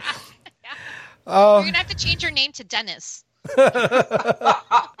 You're gonna have to change your name to Dennis.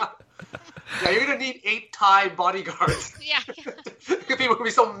 Yeah, you're gonna need 8 Thai bodyguards. Yeah. People are gonna be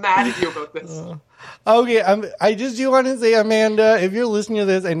so mad at you about this. Okay, I just do want to say, Amanda, if you're listening to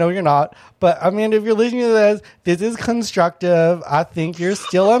this, I know you're not, but Amanda, if you're listening to this is constructive. I think you're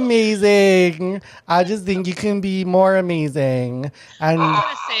still amazing. I just think you can be more amazing. And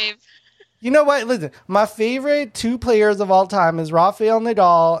save. You know what? Listen, my favorite 2 players of all time is Rafael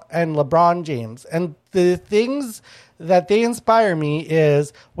Nadal and LeBron James. And the things that they inspire me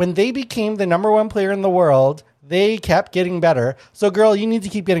is when they became the number 1 player in the world, they kept getting better. So, girl, you need to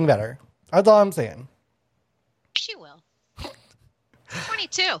keep getting better. That's all I'm saying. She will.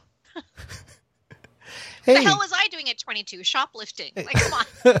 22. Hey. The hell was I doing at 22? Shoplifting. Like, come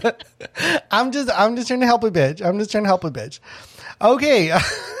on. I'm just trying to help a bitch. Okay.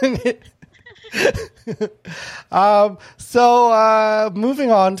 So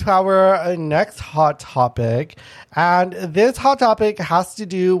moving on to our next hot topic. And this hot topic has to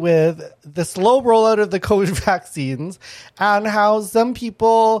do with the slow rollout of the COVID vaccines and how some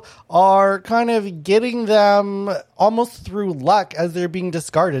people are kind of getting them almost through luck as they're being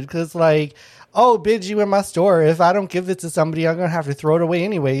discarded. Because like, oh, bitch, you in my store. If I don't give this to somebody, I'm going to have to throw it away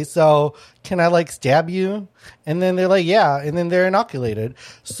anyway. So can I like stab you? And then they're like, yeah. And then they're inoculated.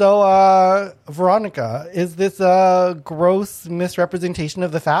 So, Veronica, is this a gross misrepresentation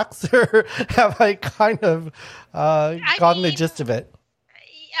of the facts? Or have I kind of gotten the gist of it?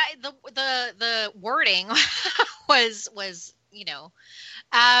 The wording was,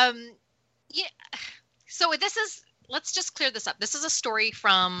 yeah. So this is, let's just clear this up. This is a story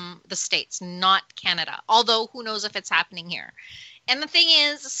from the States, not Canada. Although who knows if it's happening here. And the thing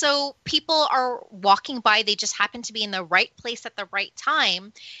is, so people are walking by, they just happen to be in the right place at the right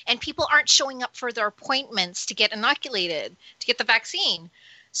time, and people aren't showing up for their appointments to get inoculated, to get the vaccine.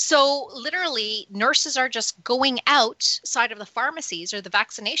 So literally, nurses are just going outside of the pharmacies or the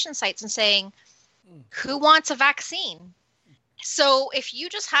vaccination sites and saying, who wants a vaccine? So if you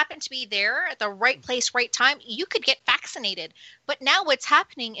just happen to be there at the right place, right time, you could get vaccinated. But now what's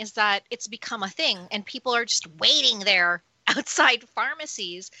happening is that it's become a thing, and people are just waiting there outside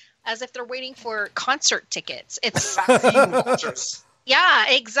pharmacies as if they're waiting for concert tickets. It's vaccine vultures. Yeah,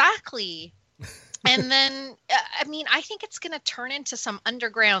 exactly. And then, I mean, I think it's going to turn into some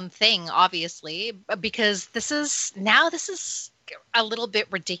underground thing, obviously, because this is a little bit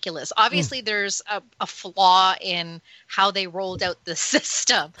ridiculous. Obviously, there's a flaw in how they rolled out the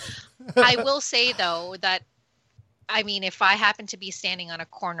system. I will say, though, that, I mean, if I happen to be standing on a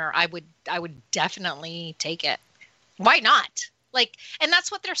corner, I would definitely take it. Why not? Like, and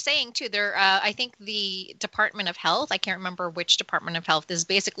that's what they're saying too. I think the Department of Health, I can't remember which Department of Health, is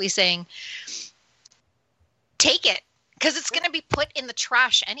basically saying, take it, because it's going to be put in the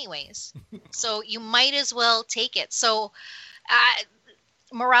trash anyways. So you might as well take it. So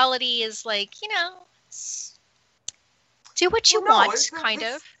morality is like, do what you want, kind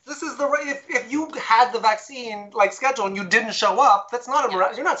of. This is the right. If you had the vaccine scheduled and you didn't show up, that's not a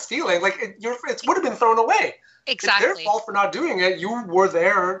morality. You're not stealing. Like it would have been thrown away. Exactly. It's their fault for not doing it. You were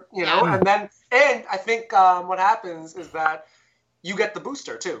there, and I think what happens is that you get the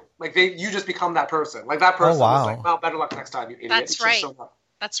booster too. Like you just become that person. Like that person was like, well, better luck next time, you idiot. That's right.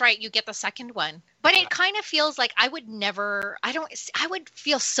 That's right. You get the second one. But it kind of feels like I would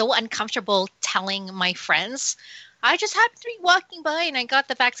feel so uncomfortable telling my friends, I just happened to be walking by and I got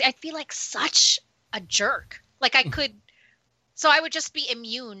the vaccine. I feel like such a jerk. Like so I would just be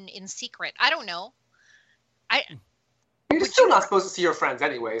immune in secret. I don't know. You're still not supposed to see your friends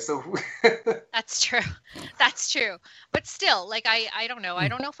anyway, so. That's true. That's true. But still, like, I don't know. I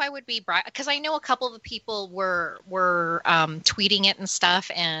don't know if I would be because I know a couple of the people were tweeting it and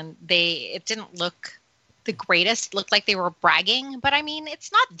stuff, and it didn't look the greatest. It looked like they were bragging, but I mean,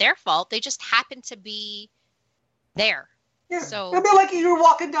 it's not their fault. They just happened to be there. Yeah. So it'd be like you were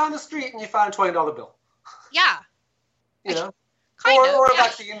walking down the street and you found a $20 bill. Yeah. Or a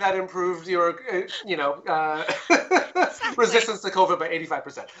vaccine that improved your, exactly. resistance to COVID by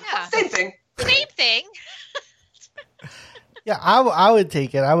 85%. Yeah. Same thing. Same thing. Yeah, I would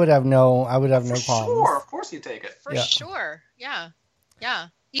take it. I would have no qualms. Sure, of course you take it. For sure. Yeah. Yeah.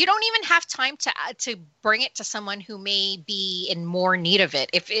 You don't even have time to bring it to someone who may be in more need of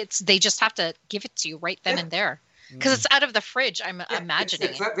it. They just have to give it to you right then and there. Because it's out of the fridge, I'm imagining.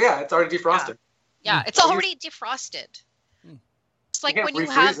 It's already defrosted. Yeah, it's already defrosted. It's like when you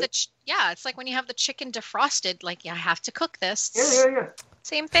have it's like when you have the chicken defrosted, like, I have to cook this. Yeah.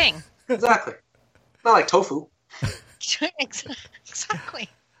 Same thing. Exactly. Not like tofu. Exactly.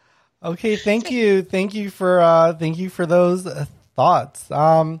 Okay, thank you for those thoughts.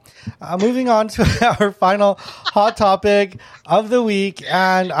 Moving on to our final hot topic of the week,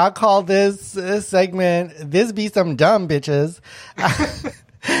 and I call this segment "This Be Some Dumb Bitches."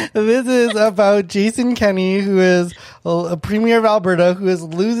 This is about Jason Kenney, who is a premier of Alberta, who is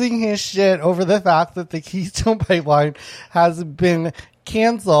losing his shit over the fact that the Keystone Pipeline has been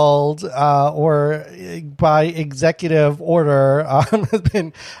canceled, or by executive order,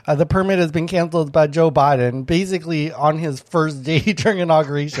 the permit has been canceled by Joe Biden, basically on his first day during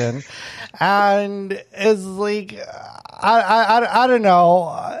inauguration. And it's like, I don't know.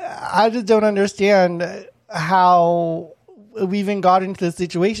 I just don't understand how we even got into this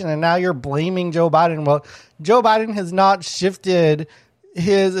situation, and now you're blaming Joe Biden. Well, Joe Biden has not shifted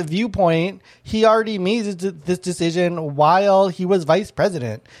his viewpoint. He already made this decision while he was vice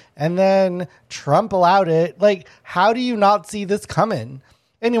president, and then Trump allowed it. Like, how do you not see this coming?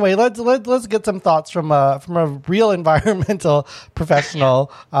 Anyway, let's get some thoughts from a real environmental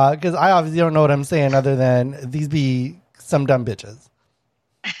professional, because I obviously don't know what I'm saying other than these be some dumb bitches.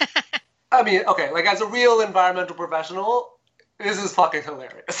 I mean, okay, like, as a real environmental professional, this is fucking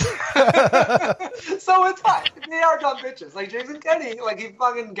hilarious. So it's fine. They are dumb bitches. Like, Jason Kenney, like, he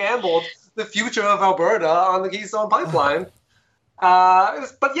fucking gambled the future of Alberta on the Keystone Pipeline.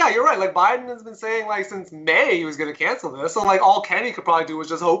 But yeah, you're right. Like, Biden has been saying, like, since May he was going to cancel this. So, like, all Kenney could probably do was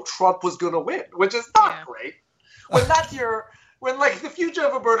just hope Trump was going to win, which is not great. When the future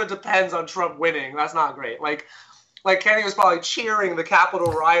of Alberta depends on Trump winning, that's not great. Like Kenney was probably cheering the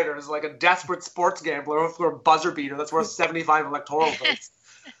Capitol rioters like a desperate sports gambler for a buzzer beater that's worth 75 electoral votes.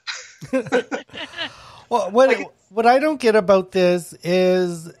 Well, what I don't get about this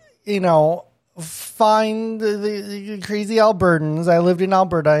is, fine, the crazy Albertans. I lived in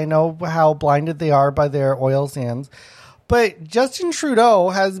Alberta. I know how blinded they are by their oil sands. But Justin Trudeau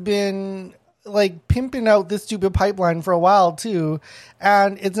has been like pimping out this stupid pipeline for a while too,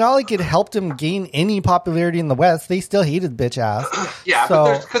 and it's not like it helped him gain any popularity in the West. They still hate his bitch ass. Yeah, so,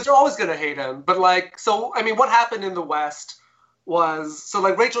 but because they're always going to hate him. But what happened in the West was, so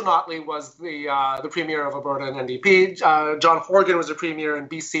like Rachel Notley was the premier of Alberta and NDP. John Horgan was the premier in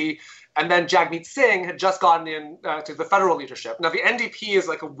BC. And then Jagmeet Singh had just gotten in to the federal leadership. Now, the NDP is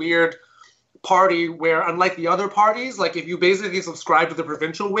like a weird party where, unlike the other parties, like if you basically subscribe to the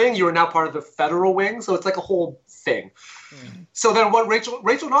provincial wing, you are now part of the federal wing. So it's like a whole thing. Mm. So then what Rachel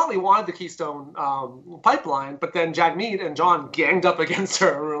Notley wanted the Keystone pipeline, but then Jagmeet and John ganged up against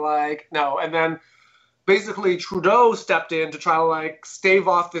her and were like, no. And then basically Trudeau stepped in to try to like stave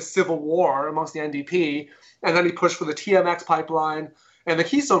off this civil war amongst the NDP. And then he pushed for the TMX pipeline and the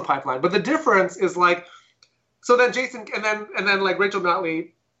Keystone pipeline. But the difference is like, so then Jason, and then like Rachel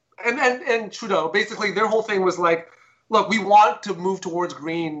Notley and Trudeau, basically their whole thing was like, look, we want to move towards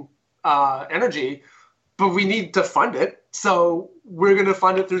green energy, but we need to fund it. So we're going to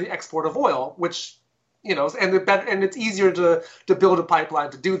fund it through the export of oil, which, you know, and it's easier to build a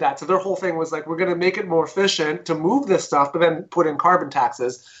pipeline to do that. So their whole thing was like, we're going to make it more efficient to move this stuff, but then put in carbon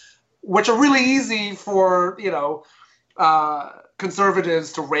taxes, which are really easy for, you know,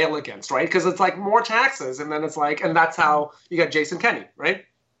 conservatives to rail against, right? Because it's like more taxes, and then it's like, and that's how you got Jason Kenney, right?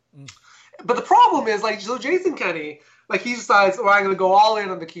 Mm. But the problem is, like, so Jason Kenney, like, he decides, oh, I'm going to go all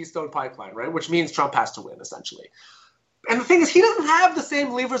in on the Keystone pipeline, right? Which means Trump has to win, essentially. And the thing is, he doesn't have the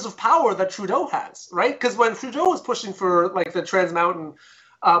same levers of power that Trudeau has, right? Because when Trudeau was pushing for, like, the Trans Mountain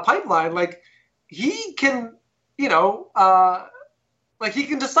pipeline, like, he can, you know, like, he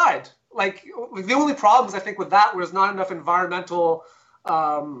can decide. Like, the only problems I think with that was not enough environmental,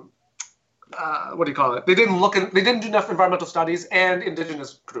 what do you call it? They didn't do enough environmental studies and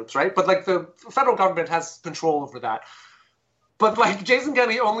indigenous groups, right? But like the federal government has control over that. But like Jason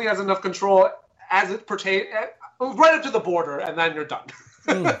Kenney only has enough control as it pertains right up to the border, and then you're done.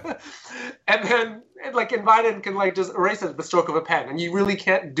 Mm. And then like Biden can like just erase it at the stroke of a pen, and you really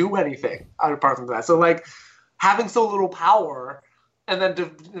can't do anything apart from that. So like having so little power. And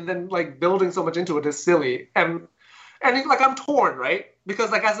then like building so much into it is silly. And like I'm torn, right?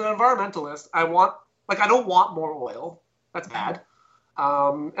 Because like as an environmentalist, I don't want more oil. That's bad.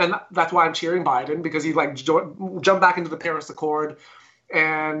 And that's why I'm cheering Biden, because he like jumped back into the Paris Accord,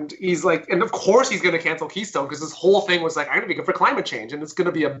 and he's like, and of course he's going to cancel Keystone, because this whole thing was like, I'm going to be good for climate change, and it's going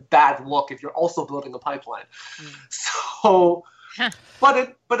to be a bad look if you're also building a pipeline. Mm. So,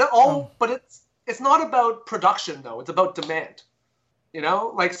 but it's not about production though. It's about demand. You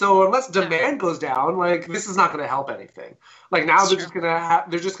know, like, so unless demand goes down, like this is not going to help anything. Like now they're just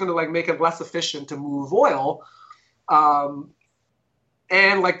going to like make it less efficient to move oil. And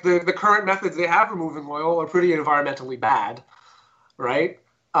like the current methods they have for moving oil are pretty environmentally bad. Right.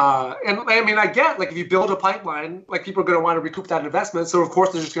 And I mean, I get like if you build a pipeline, like people are going to want to recoup that investment. So of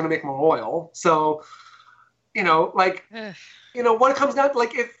course they're just going to make more oil. So, you know, like, you know, what it comes down to,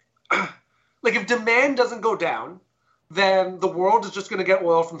 like if demand doesn't go down, then the world is just going to get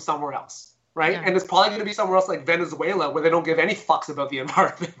oil from somewhere else, right? Yeah. And it's probably going to be somewhere else like Venezuela, where they don't give any fucks about the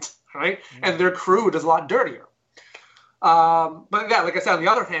environment, right? Mm-hmm. And their crude is a lot dirtier. But yeah, like I said, on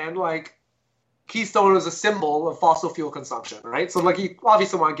the other hand, like Keystone is a symbol of fossil fuel consumption, right? So like you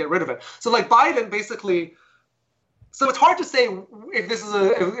obviously want to get rid of it. So like Biden basically, so it's hard to say if this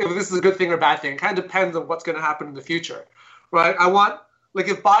is a good thing or bad thing. It kind of depends on what's going to happen in the future, right? Like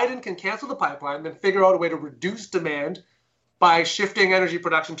if Biden can cancel the pipeline, then figure out a way to reduce demand by shifting energy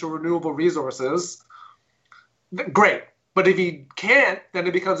production to renewable resources, great. But if he can't, then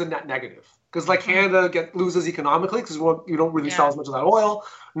it becomes a net negative. Because like Canada loses economically because you don't really sell as much of that oil.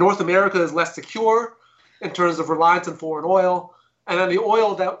 North America is less secure in terms of reliance on foreign oil. And then the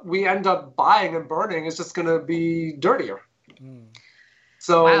oil that we end up buying and burning is just going to be dirtier. Mm.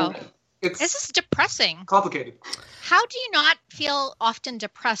 So this is depressing. Complicated. How do you not feel often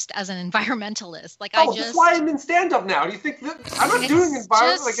depressed as an environmentalist? Like that's why I'm in stand-up now. Do you think that I'm not doing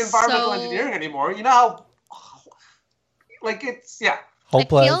environmental engineering anymore? You know how, like it's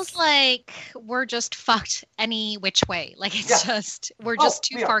hopeless. It feels like we're just fucked any which way. Like it's just we're just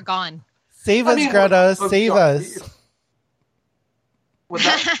too far gone. Save us, Greta. Save us. What's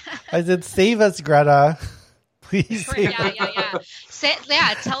that? I said, save us, Greta. Please. Yeah.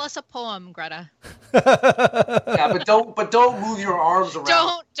 Tell us a poem, Greta. but don't move your arms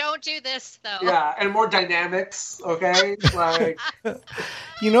around. Don't do this though. Yeah, and more dynamics, okay? Like,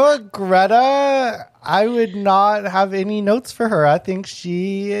 you know what, Greta? I would not have any notes for her. I think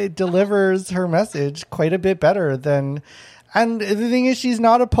she delivers her message quite a bit better than. And the thing is, she's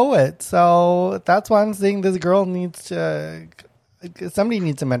not a poet, so that's why I'm saying this girl needs to. Somebody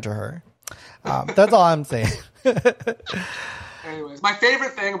needs to mentor her. That's all I'm saying. Anyways, my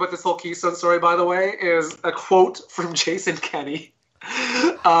favorite thing about this whole Keystone story, by the way, is a quote from Jason Kenney.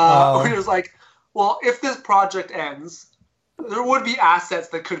 Where he was like, well, if this project ends, there would be assets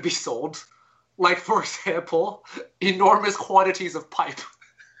that could be sold. Like, for example, enormous quantities of pipe.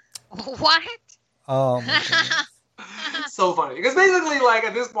 What? Oh, my So funny. Because basically, like,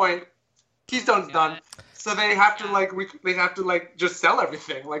 at this point, Keystone's done. So they have to, just sell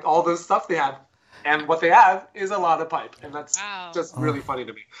everything. Like, all the stuff they have. And what they have is a lot of pipe. And that's just really funny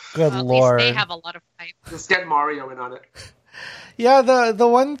to me. Good Lord. At least they have a lot of pipe. Just get Mario in on it. Yeah, the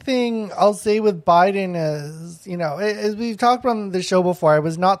one thing I'll say with Biden is, as we've talked on the show before, I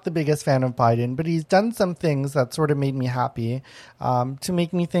was not the biggest fan of Biden, but he's done some things that sort of made me happy, to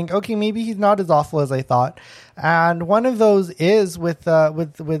make me think, okay, maybe he's not as awful as I thought. And one of those is with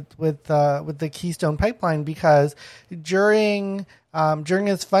the Keystone Pipeline, because during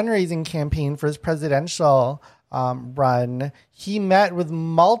his fundraising campaign for his presidential run, he met with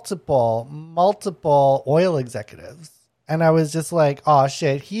multiple oil executives. And I was just like, oh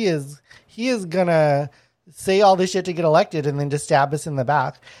shit, he is gonna say all this shit to get elected and then just stab us in the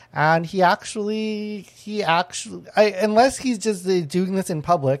back. And he actually, unless he's just doing this in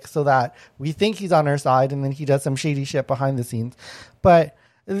public so that we think he's on our side and then he does some shady shit behind the scenes. But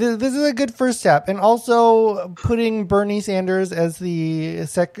this is a good first step. And also putting Bernie Sanders as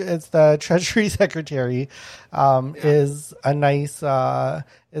the Treasury Secretary is a nice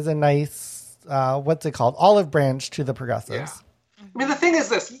what's it called? Olive branch to the progressives. Yeah. I mean, the thing is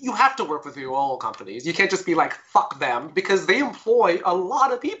this, you have to work with the oil companies. You can't just be like, fuck them, because they employ a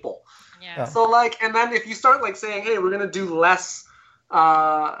lot of people. Yeah. So and then if you start saying, hey, we're going to do less,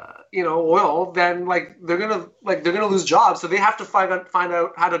 oil, then they're going to lose jobs. So they have to find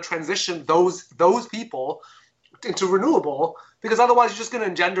out how to transition those people into renewable, because otherwise you're just going to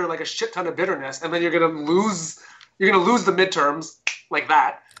engender a shit ton of bitterness. And then you're going to lose the midterms like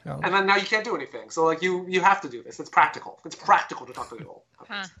that. Oh. And then now you can't do anything. So you have to do this. It's practical. It's practical to talk to people.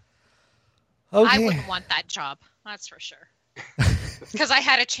 Huh. Okay. I wouldn't want that job. That's for sure. Because I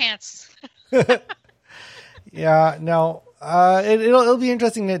had a chance. Yeah, no. It'll be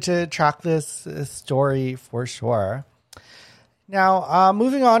interesting to track this story for sure. Now,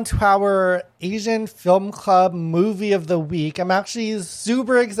 moving on to our Asian Film Club Movie of the Week. I'm actually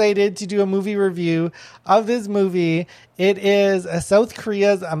super excited to do a movie review of this movie. It is South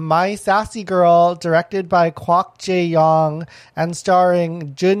Korea's My Sassy Girl, directed by Kwak Jae-young and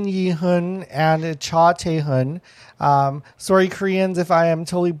starring Jun Yi-hun and Cha Tae-hun. Sorry, Koreans, if I am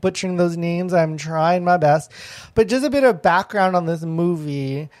totally butchering those names. I'm trying my best. But just a bit of background on this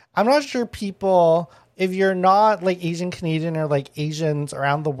movie. I'm not sure people... If you're not Asian Canadian or Asians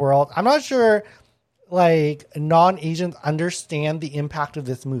around the world, I'm not sure non-Asians understand the impact of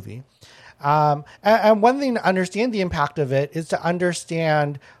this movie. And one thing to understand the impact of it is to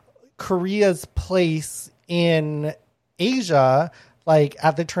understand Korea's place in Asia,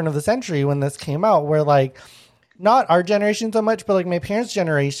 at the turn of the century when this came out, where not our generation so much, but my parents'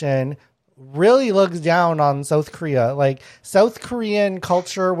 generation really looks down on South Korea. South Korean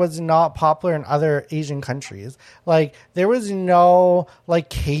culture was not popular in other Asian countries. There was no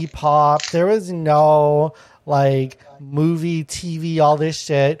K-pop, there was no movie, TV, all this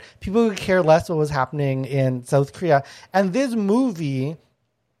shit. People could care less what was happening in South Korea. And this movie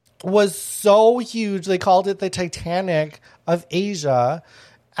was so huge, they called it the Titanic of Asia.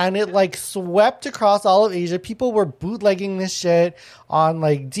 And it swept across all of Asia. People were bootlegging this shit on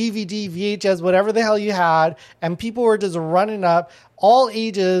DVD, VHS, whatever the hell you had. And people were just running up, all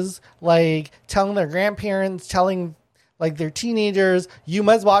ages, telling their grandparents, telling their teenagers, you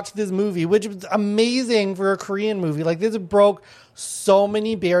must watch this movie, which was amazing for a Korean movie. This broke so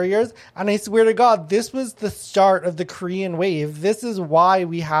many barriers. And I swear to God, this was the start of the Korean wave. This is why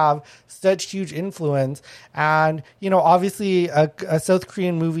we have such huge influence. And, obviously a South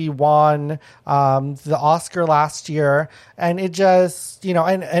Korean movie won the Oscar last year. And it just,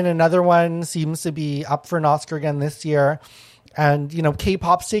 and another one seems to be up for an Oscar again this year. And,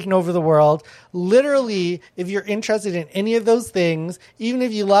 K-pop's taken over the world. Literally, if you're interested in any of those things, even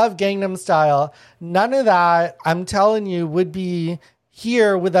if you love Gangnam Style, none of that, I'm telling you, would be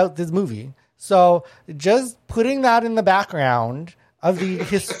here without this movie. So just putting that in the background of the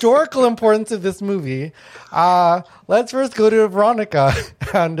historical importance of this movie, let's first go to Veronica.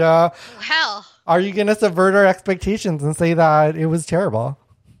 And hell, are you going to subvert our expectations and say that it was terrible?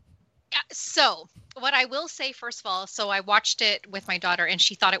 Yeah, so... What I will say, first of all, so I watched it with my daughter, and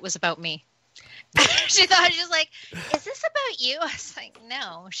she thought it was about me. She's like, is this about you? I was like,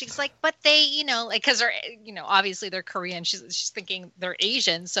 no. She's like, but they, because they're, obviously they're Korean. She's thinking they're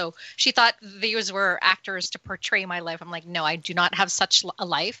Asian. So she thought these were actors to portray my life. I'm like, no, I do not have such a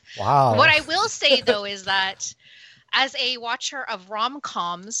life. Wow. What I will say, though, is that as a watcher of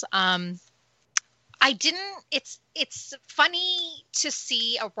rom-coms, I didn't. It's funny to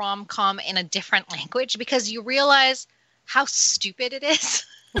see a rom-com in a different language because you realize how stupid it is.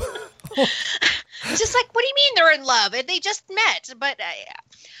 Just like, what do you mean they're in love and they just met? But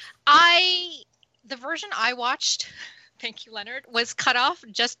the version I watched, thank you, Leonard, was cut off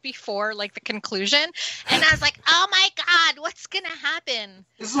just before like the conclusion, and I was like, oh my god, what's gonna happen?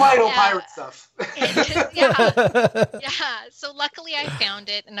 This is why I don't pirate stuff. Yeah. So luckily I found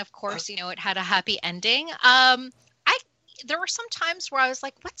it, and of course, you know, it had a happy ending. There were some times where I was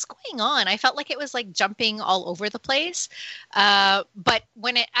like, what's going on? I felt like it was like jumping all over the place. But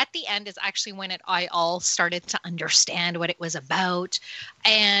when it, at the end is actually when I all started to understand what it was about.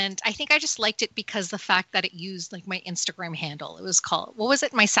 And I think I just liked it because the fact that it used like my Instagram handle. It was called, what was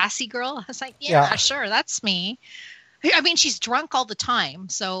it? My Sassy Girl. I was like, yeah, sure. That's me. I mean, she's drunk all the time,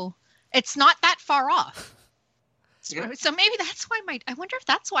 so it's not that far off. So maybe that's why I wonder if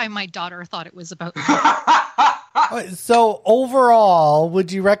that's why my daughter thought it was about me. So overall,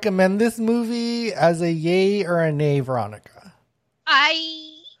 would you recommend this movie as a yay or a nay, Veronica?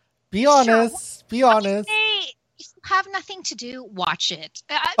 Be honest. Sure. Be honest. You have nothing to do, watch it.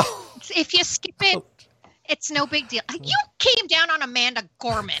 If you skip it, it's no big deal. You came down on Amanda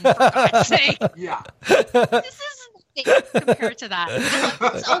Gorman, for God's sake. Yeah. This is compared to that.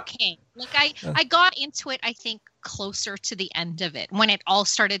 It's okay. Like I got into it, I think, closer to the end of it when it all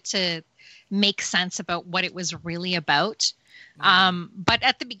started to make sense about what it was really about. But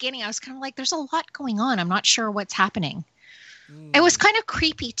at the beginning I was kind of like, there's a lot going on. I'm not sure what's happening. It was kind of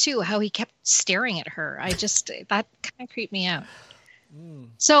creepy too, how he kept staring at her. That kind of creeped me out.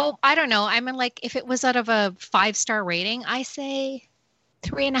 So I don't know. I mean, like, if it was out of a 5-star rating, I say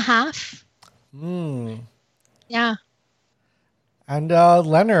 3.5. Yeah. And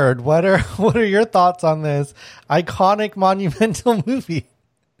Leonard, what are your thoughts on this iconic, monumental movie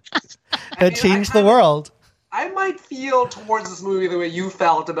that changed the world? I might feel towards this movie the way you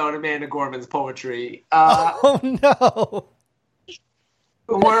felt about Amanda Gorman's poetry. Oh no!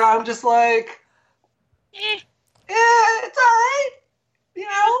 Where I'm just like, it's all right. You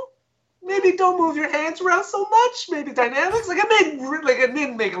know, maybe don't move your hands around so much. Maybe dynamics. It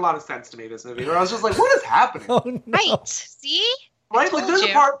didn't make a lot of sense to me, this movie. Where I was just like, what is happening? Oh, no. Right? See? Right? Like, there's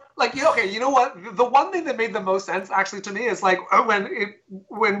a part, like, you know what? The one thing that made the most sense, actually, to me is, like,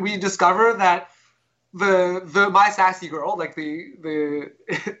 when we discover that the My Sassy Girl, like, the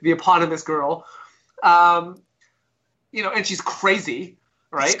eponymous girl, you know, and she's crazy,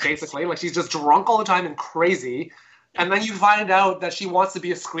 right? Basically. Like, she's just drunk all the time and crazy. And then you find out that she wants to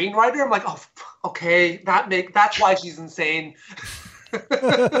be a screenwriter. I'm like, oh, okay, that's why she's insane.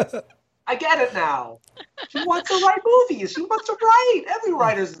 I get it now. She wants to write movies. She wants to write. Every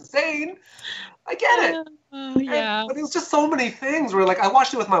writer's insane. I get it. Yeah. But it was just so many things where, like, I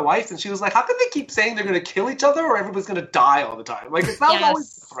watched it with my wife, and she was like, how can they keep saying they're going to kill each other or everybody's going to die all the time? Like, it's not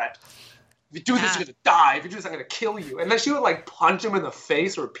always a threat. If you do this, you're going to die. If you do this, I'm going to kill you. And then she would, like, punch him in the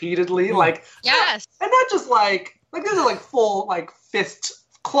face repeatedly. Like, yes. And not just, like these are, like, full, like,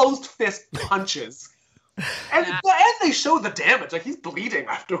 closed fist punches. And they show the damage. Like, he's bleeding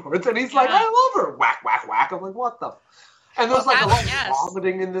afterwards, and he's like, I love her. Whack, whack, whack. I'm like, what the? And there's, like, a lot of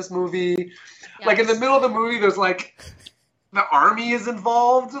vomiting in this movie. Yes. Like, in the middle of the movie, there's, like, the army is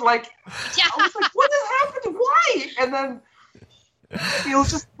involved. Like, I was like, what is happening? Why? And then it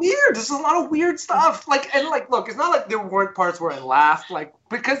was just weird. There's a lot of weird stuff. Like, and, like, look, it's not like there weren't parts where I laughed. Like,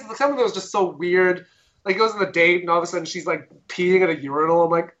 because some of it was just so weird. Like, it goes on a date, and all of a sudden she's, like, peeing at a urinal. I'm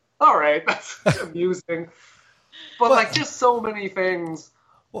like, all right, that's amusing. But, like, just so many things.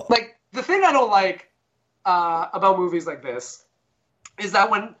 Like, the thing I don't like about movies like this is that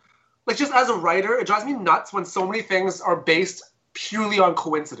when, like, just as a writer, it drives me nuts when so many things are based purely on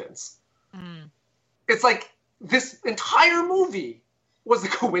coincidence. It's like, this entire movie was a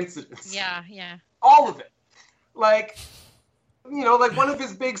coincidence. Yeah. All of it. Like, you know, like, one of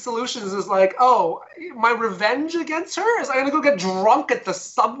his big solutions is like, oh, my revenge against her is I'm going to go get drunk at the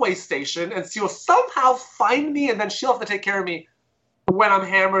subway station and she'll somehow find me and then she'll have to take care of me when I'm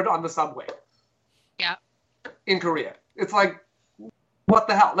hammered on the subway. Yeah. In Korea. It's like, what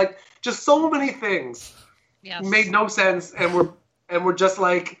the hell? Like, just so many things made no sense and were just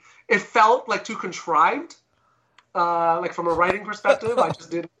like, it felt like too contrived. Like, from a writing perspective,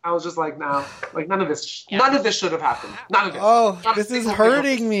 I was just like, no, like, none of this should have happened. None of it. Oh, this is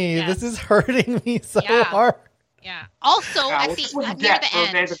hurting me. Yes. This is hurting me so hard. Yeah. Also, at the near the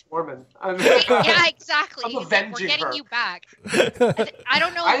end. Yeah, exactly. I'm avenging we're getting her. you back. I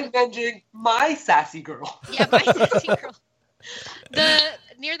don't know. I'm avenging my sassy girl. Yeah, my sassy girl.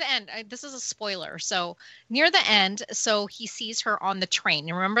 near the end, this is a spoiler. So near the end, so he sees her on the train.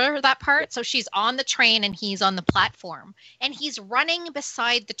 You remember that part? So she's on the train and he's on the platform and he's running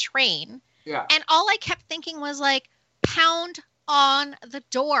beside the train. Yeah. And all I kept thinking was like, pound on the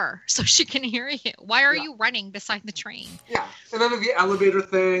door so she can hear you. Why are you running beside the train? Yeah. And then the elevator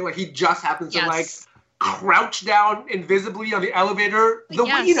thing, like he just happens to like crouch down invisibly on the elevator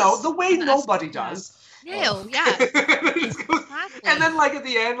the way nobody does. No, yeah. Exactly. And then like at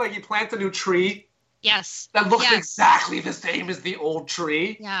the end, like he plants a new tree. Yes. That looks exactly the same as the old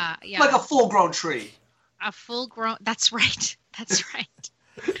tree. Yeah, yeah. Like a full-grown tree. That's right. That's right.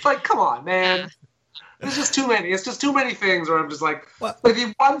 It's like, come on, man. Yeah. There's just too many. It's just too many things where I'm just like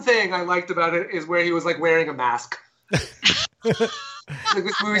the one thing I liked about it is where he was like wearing a mask. Like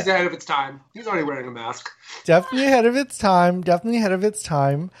this movie's ahead of its time. He's already wearing a mask. Definitely ahead of its time. Definitely ahead of its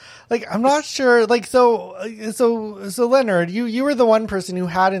time. Like I'm not sure. Like so Leonard, you were the one person who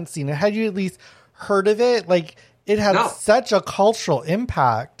hadn't seen it. Had you at least heard of it? Like it had such a cultural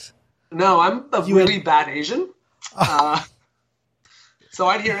impact. No, I'm a really bad Asian. So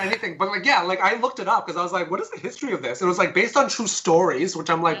I'd hear anything, but like I looked it up because I was like, what is the history of this? And it was like based on true stories, which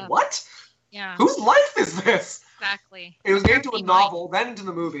I'm like, what? Yeah. Whose life is this? Exactly. It was made into a novel, then into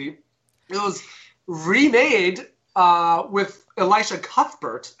the movie. It was remade with Elisha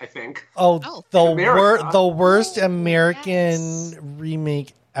Cuthbert, I think. The worst American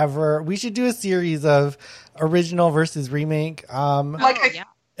remake ever. We should do a series of original versus remake.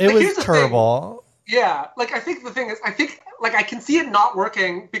 It was terrible. Yeah, like I think the thing is, I can see it not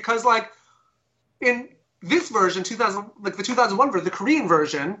working because like in this version, the 2001 version, the Korean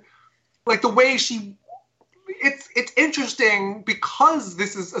version, like the way it's interesting because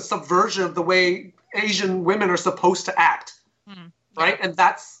this is a subversion of the way Asian women are supposed to act, right? And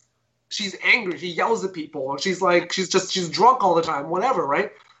she's angry, she yells at people, she's drunk all the time, whatever,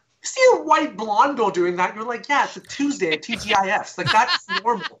 right? You see a white blonde girl doing that, you're like, yeah, it's a Tuesday at TGIF, like that's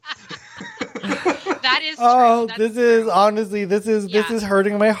normal. That is true. Oh, this is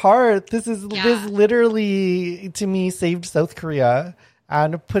hurting my heart. This literally to me saved South Korea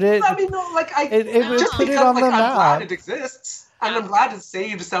and put it. I mean, no, like it just put it on the map. I'm glad it exists, and I'm glad it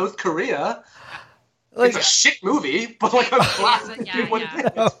saved South Korea. Like, it's a shit movie, but like I'm glad it did what it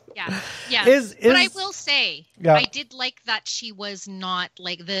did. Yeah. But I will say, I did like that she was not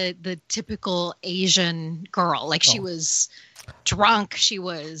like the typical Asian girl. Like she was drunk, she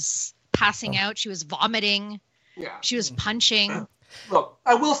was passing out, she was vomiting, she was punching. Look,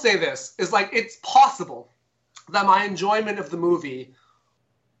 I will say this, is like it's possible that my enjoyment of the movie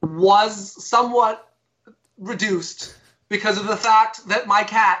was somewhat reduced because of the fact that my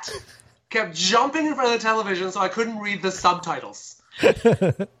cat kept jumping in front of the television so I couldn't read the subtitles.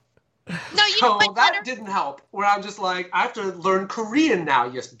 That didn't help. Where I'm just like, I have to learn Korean now,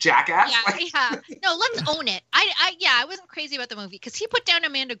 you jackass. No, let's own it. I wasn't crazy about the movie because he put down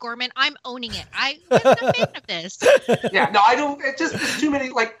Amanda Gorman. I'm owning it. I wasn't a fan of this. I don't. It's too many.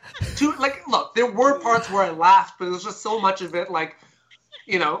 Look, there were parts where I laughed, but it was just so much of it,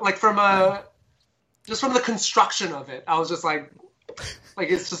 from the construction of it, I was just like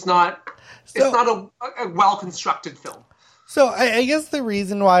it's just not. It's not a well constructed film. So I guess the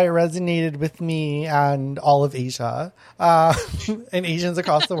reason why it resonated with me and all of Asia and Asians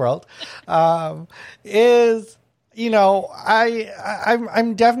across the world is,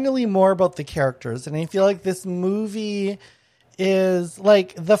 I'm definitely more about the characters. And I feel like this movie is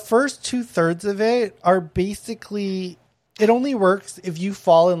like the first 2/3 of it are basically, it only works if you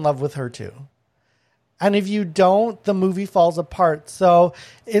fall in love with her too. And if you don't, the movie falls apart. So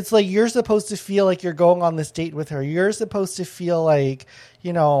it's like you're supposed to feel like you're going on this date with her. You're supposed to feel like,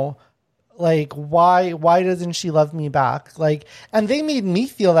 why doesn't she love me back? Like, and they made me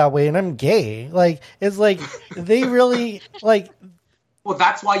feel that way, and I'm gay. Like, it's like they really like. Well,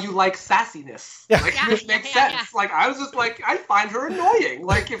 that's why you like sassiness. This makes sense. Yeah. Like, I was just like, I find her annoying.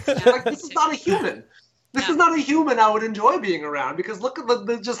 Like, this is not a human. This is not a human I would enjoy being around because look at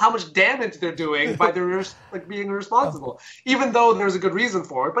just how much damage they're doing by their being irresponsible. Even though there's a good reason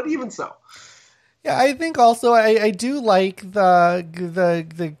for it, but even so. Yeah, I think also I do like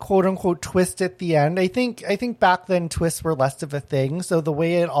the quote unquote twist at the end. I think back then twists were less of a thing, so the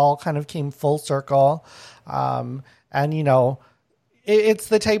way it all kind of came full circle, and it's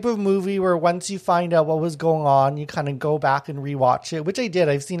the type of movie where once you find out what was going on, you kind of go back and rewatch it, which I did.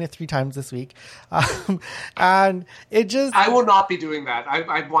 I've seen it 3 times this week. And it just... I will not be doing that.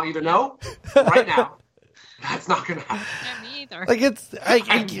 I want you to know right now. That's not going to happen. Yeah, me either. Like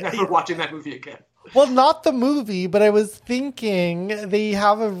I'm never watching that movie again. Well, not the movie, but I was thinking they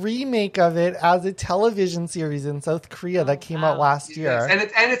have a remake of it as a television series in South Korea that came out last year.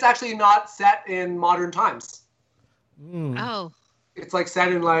 Yes. And it's actually not set in modern times. Oh. It's like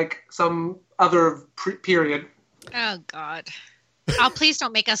set in like some other period. Oh, God. Oh, please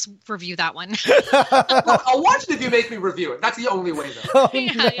don't make us review that one. Well, I'll watch it if you make me review it. That's the only way, though.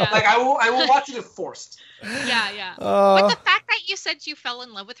 Yeah. Like I will watch it if forced. Yeah. But the fact that you said you fell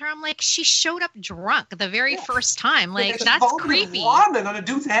in love with her, I'm like, she showed up drunk the very first time. Like, that's creepy. Ramen on a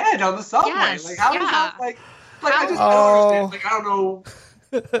dude's head on the subway. Yes, like, how is that like? I just don't understand. Like, I don't know.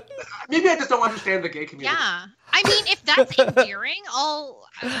 Maybe I just don't understand the gay community. Yeah. I mean, if that's endearing, I'll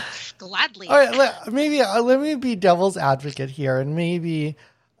gladly. All right, let me be devil's advocate here and maybe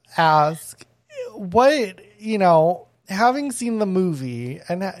ask what, having seen the movie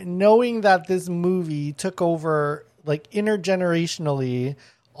and knowing that this movie took over like intergenerationally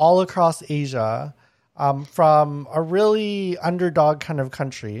all across Asia, from a really underdog kind of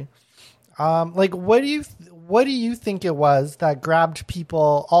country. Like, what do you think it was that grabbed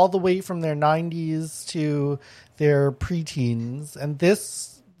people all the way from their 90s to their preteens? And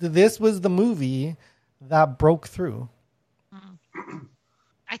this was the movie that broke through.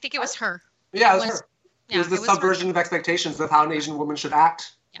 I think it was her. Yeah, it was her. Yeah, it was the subversion of expectations of how an Asian woman should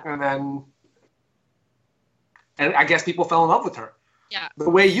act. Yeah. And I guess people fell in love with her. Yeah. The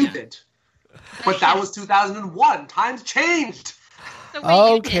way you did. But that was 2001. Times changed.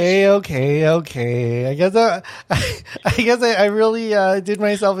 Okay. I guess I really did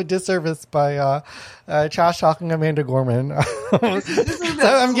myself a disservice by trash talking Amanda Gorman.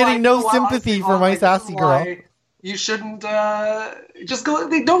 I'm getting no sympathy for my sassy girl. You shouldn't just go.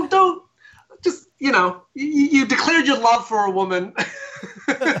 Don't. Just you declared your love for a woman,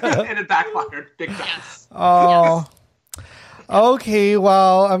 and it backfired big time. Yes. Oh. Yes. Okay,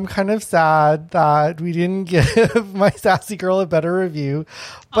 well, I'm kind of sad that we didn't give my sassy girl a better review,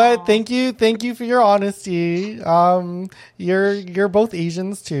 but thank you for your honesty. You're both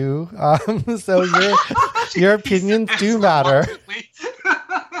Asians too, so your opinions do matter.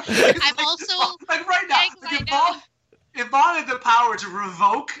 I'm also like right now. If Vaughn had the power to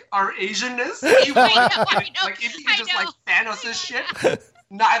revoke our Asianness, he would. I know. Like if he could just like Thanos this shit.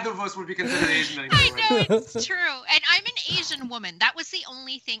 Neither of us would be considered Asian anymore. I know, it's true. And I'm an Asian woman. That was the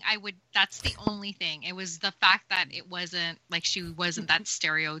only thing that's the only thing. It was the fact that it wasn't, like, she wasn't that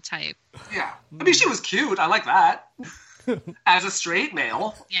stereotype. Yeah. I mean, she was cute. I like that. As a straight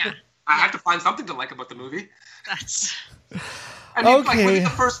male. Yeah. I have to find something to like about the movie. That's... I mean, like, within the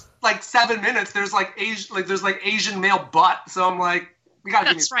first, 7 minutes, there's, Asian male butt. So I'm like, we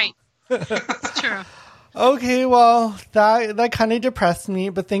gotta That's right. It's true. Okay, well, that kind of depressed me,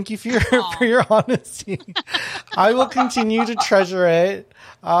 but thank you for your honesty. I will continue to treasure it,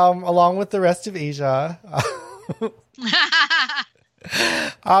 along with the rest of Asia.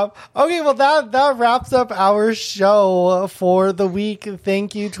 Okay, well, that wraps up our show for the week.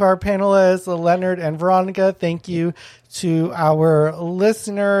 Thank you to our panelists, Leonard and Veronica. Thank you to our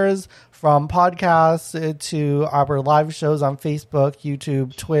listeners, from podcasts to our live shows on Facebook,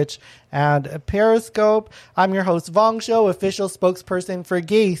 YouTube, Twitch, and Periscope. I'm your host, Vong Show, official spokesperson for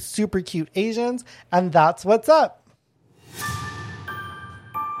Gay Super Cute Asians, and that's what's up.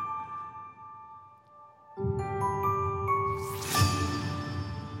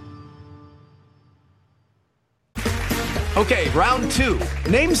 Okay, round two.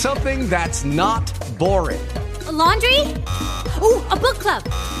 Name something that's not boring. A laundry? Ooh, a book club.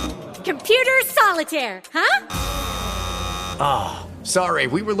 Computer solitaire, huh? Ah, oh, sorry,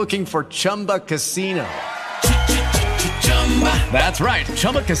 we were looking for Chumba Casino. That's right,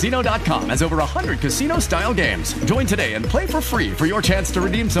 ChumbaCasino.com has over 100 casino-style games. Join today and play for free for your chance to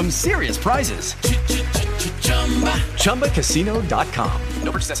redeem some serious prizes. ChumbaCasino.com.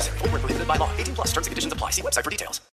 No purchase necessary. Void where prohibited by law. 18+ terms and conditions apply. See website for details.